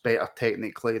was better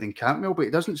technically than Cantwell, but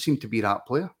he doesn't seem to be that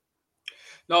player.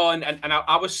 No, and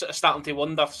I was starting to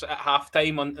wonder at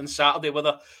half-time on Saturday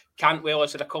whether Cantwell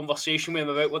has had a conversation with him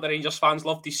about what the Rangers fans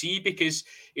love to see, because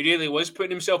he really was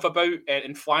putting himself about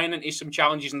and flying into some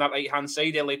challenges on that right-hand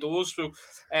side early doors. So,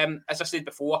 as I said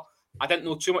before, I didn't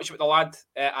know too much about the lad.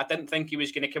 I didn't think he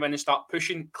was going to come in and start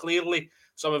pushing. Clearly,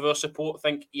 some of our support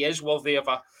think he is worthy of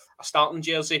a starting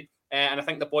jersey. And I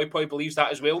think the boy probably believes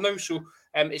that as well now. So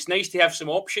it's nice to have some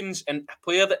options and a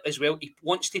player that as well, he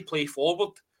wants to play forward.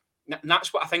 And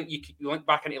that's what I think you link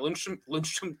back into Lundstrom.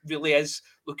 Lundstrom really is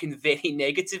looking very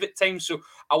negative at times. So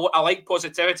I like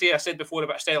positivity. I said before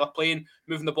about style of playing,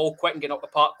 moving the ball quick and getting up the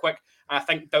park quick. And I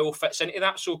think Dowell fits into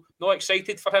that. So not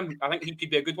excited for him. I think he could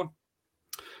be a good one.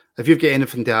 If you've got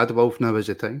anything to add, Wolf, now is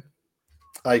the time.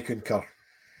 I concur.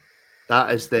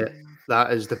 That is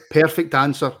the perfect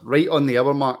answer, right on the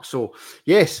hour mark. So,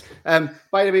 yes.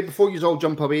 By the way, before you all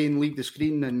jump away and leave the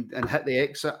screen and hit the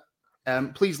exit,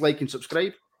 please like and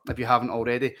subscribe if you haven't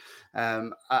already.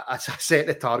 I set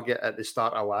the target at the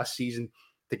start of last season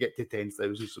to get to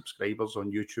 10,000 subscribers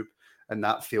on YouTube, and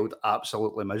that failed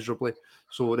absolutely miserably.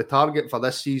 So the target for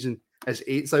this season is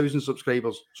 8,000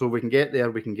 subscribers. So we can get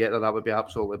there. That would be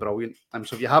absolutely brilliant.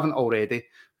 So if you haven't already,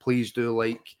 please do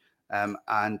like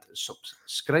and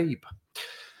subscribe.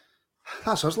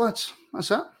 That's us, lads.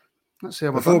 That's it. Let's see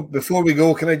before we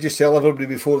go, can I just tell everybody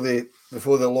before they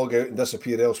log out and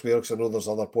disappear elsewhere, because I know there's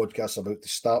other podcasts about to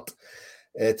start.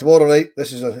 Tomorrow night,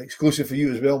 this is an exclusive for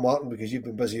you as well, Martin, because you've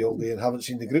been busy all day and haven't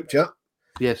seen the group chat.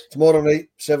 Yes. Tomorrow night,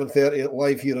 7:30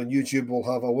 live here on YouTube,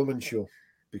 we'll have a women's show,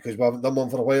 because we haven't done one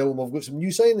for a while and we've got some new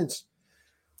signings.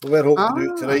 We were hoping to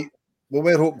do it tonight. We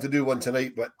were hoping to do one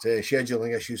tonight, but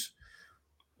scheduling issues.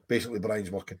 Basically, Brian's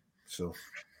working. So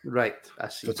right, I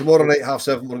see. So tomorrow night,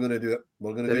 7:30, we're going to do it.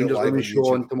 We're going to do it live on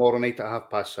show on tomorrow night at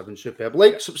 7:30. Superb.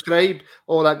 Like, subscribe,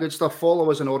 all that good stuff.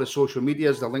 Follow us on all the social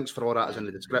medias. The links for all that is in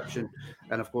the description.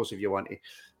 And of course, if you want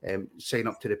to sign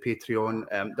up to the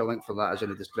Patreon, the link for that is in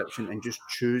the description. And just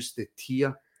choose the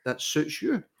tier that suits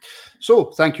you.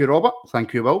 So, thank you, Robert.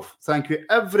 Thank you, Wolf. Thank you,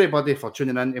 everybody, for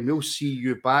tuning in. And we'll see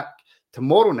you back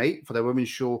tomorrow night for the women's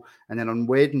show. And then on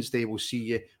Wednesday, we'll see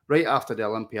you right after the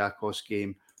Olympiacos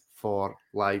game for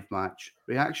live match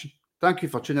reaction. Thank you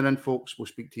for tuning in, folks. We'll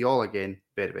speak to you all again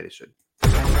very, very soon.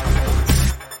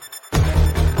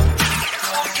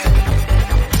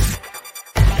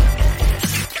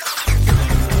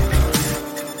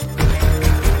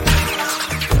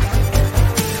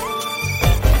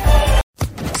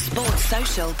 Sports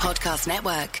Social Podcast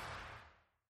Network.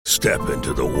 Step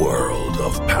into the world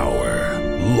of power,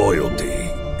 loyalty,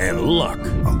 and luck.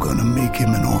 I'm gonna make him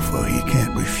an offer he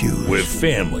can't refuse. With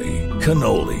family,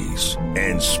 cannolis,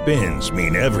 and spins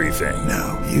mean everything.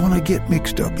 Now, you wanna get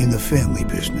mixed up in the family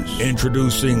business.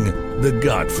 Introducing The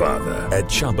Godfather at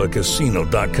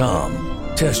ChumbaCasino.com.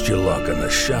 Test your luck in the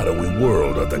shadowy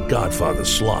world of The Godfather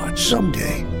slot.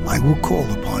 Someday, I will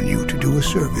call upon you to do a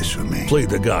service for me. Play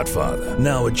The Godfather,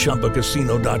 now at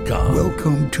ChumbaCasino.com.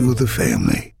 Welcome to the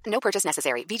family. No purchase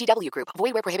necessary. VGW Group.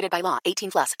 Void where prohibited by law.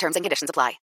 18+. Terms and conditions apply.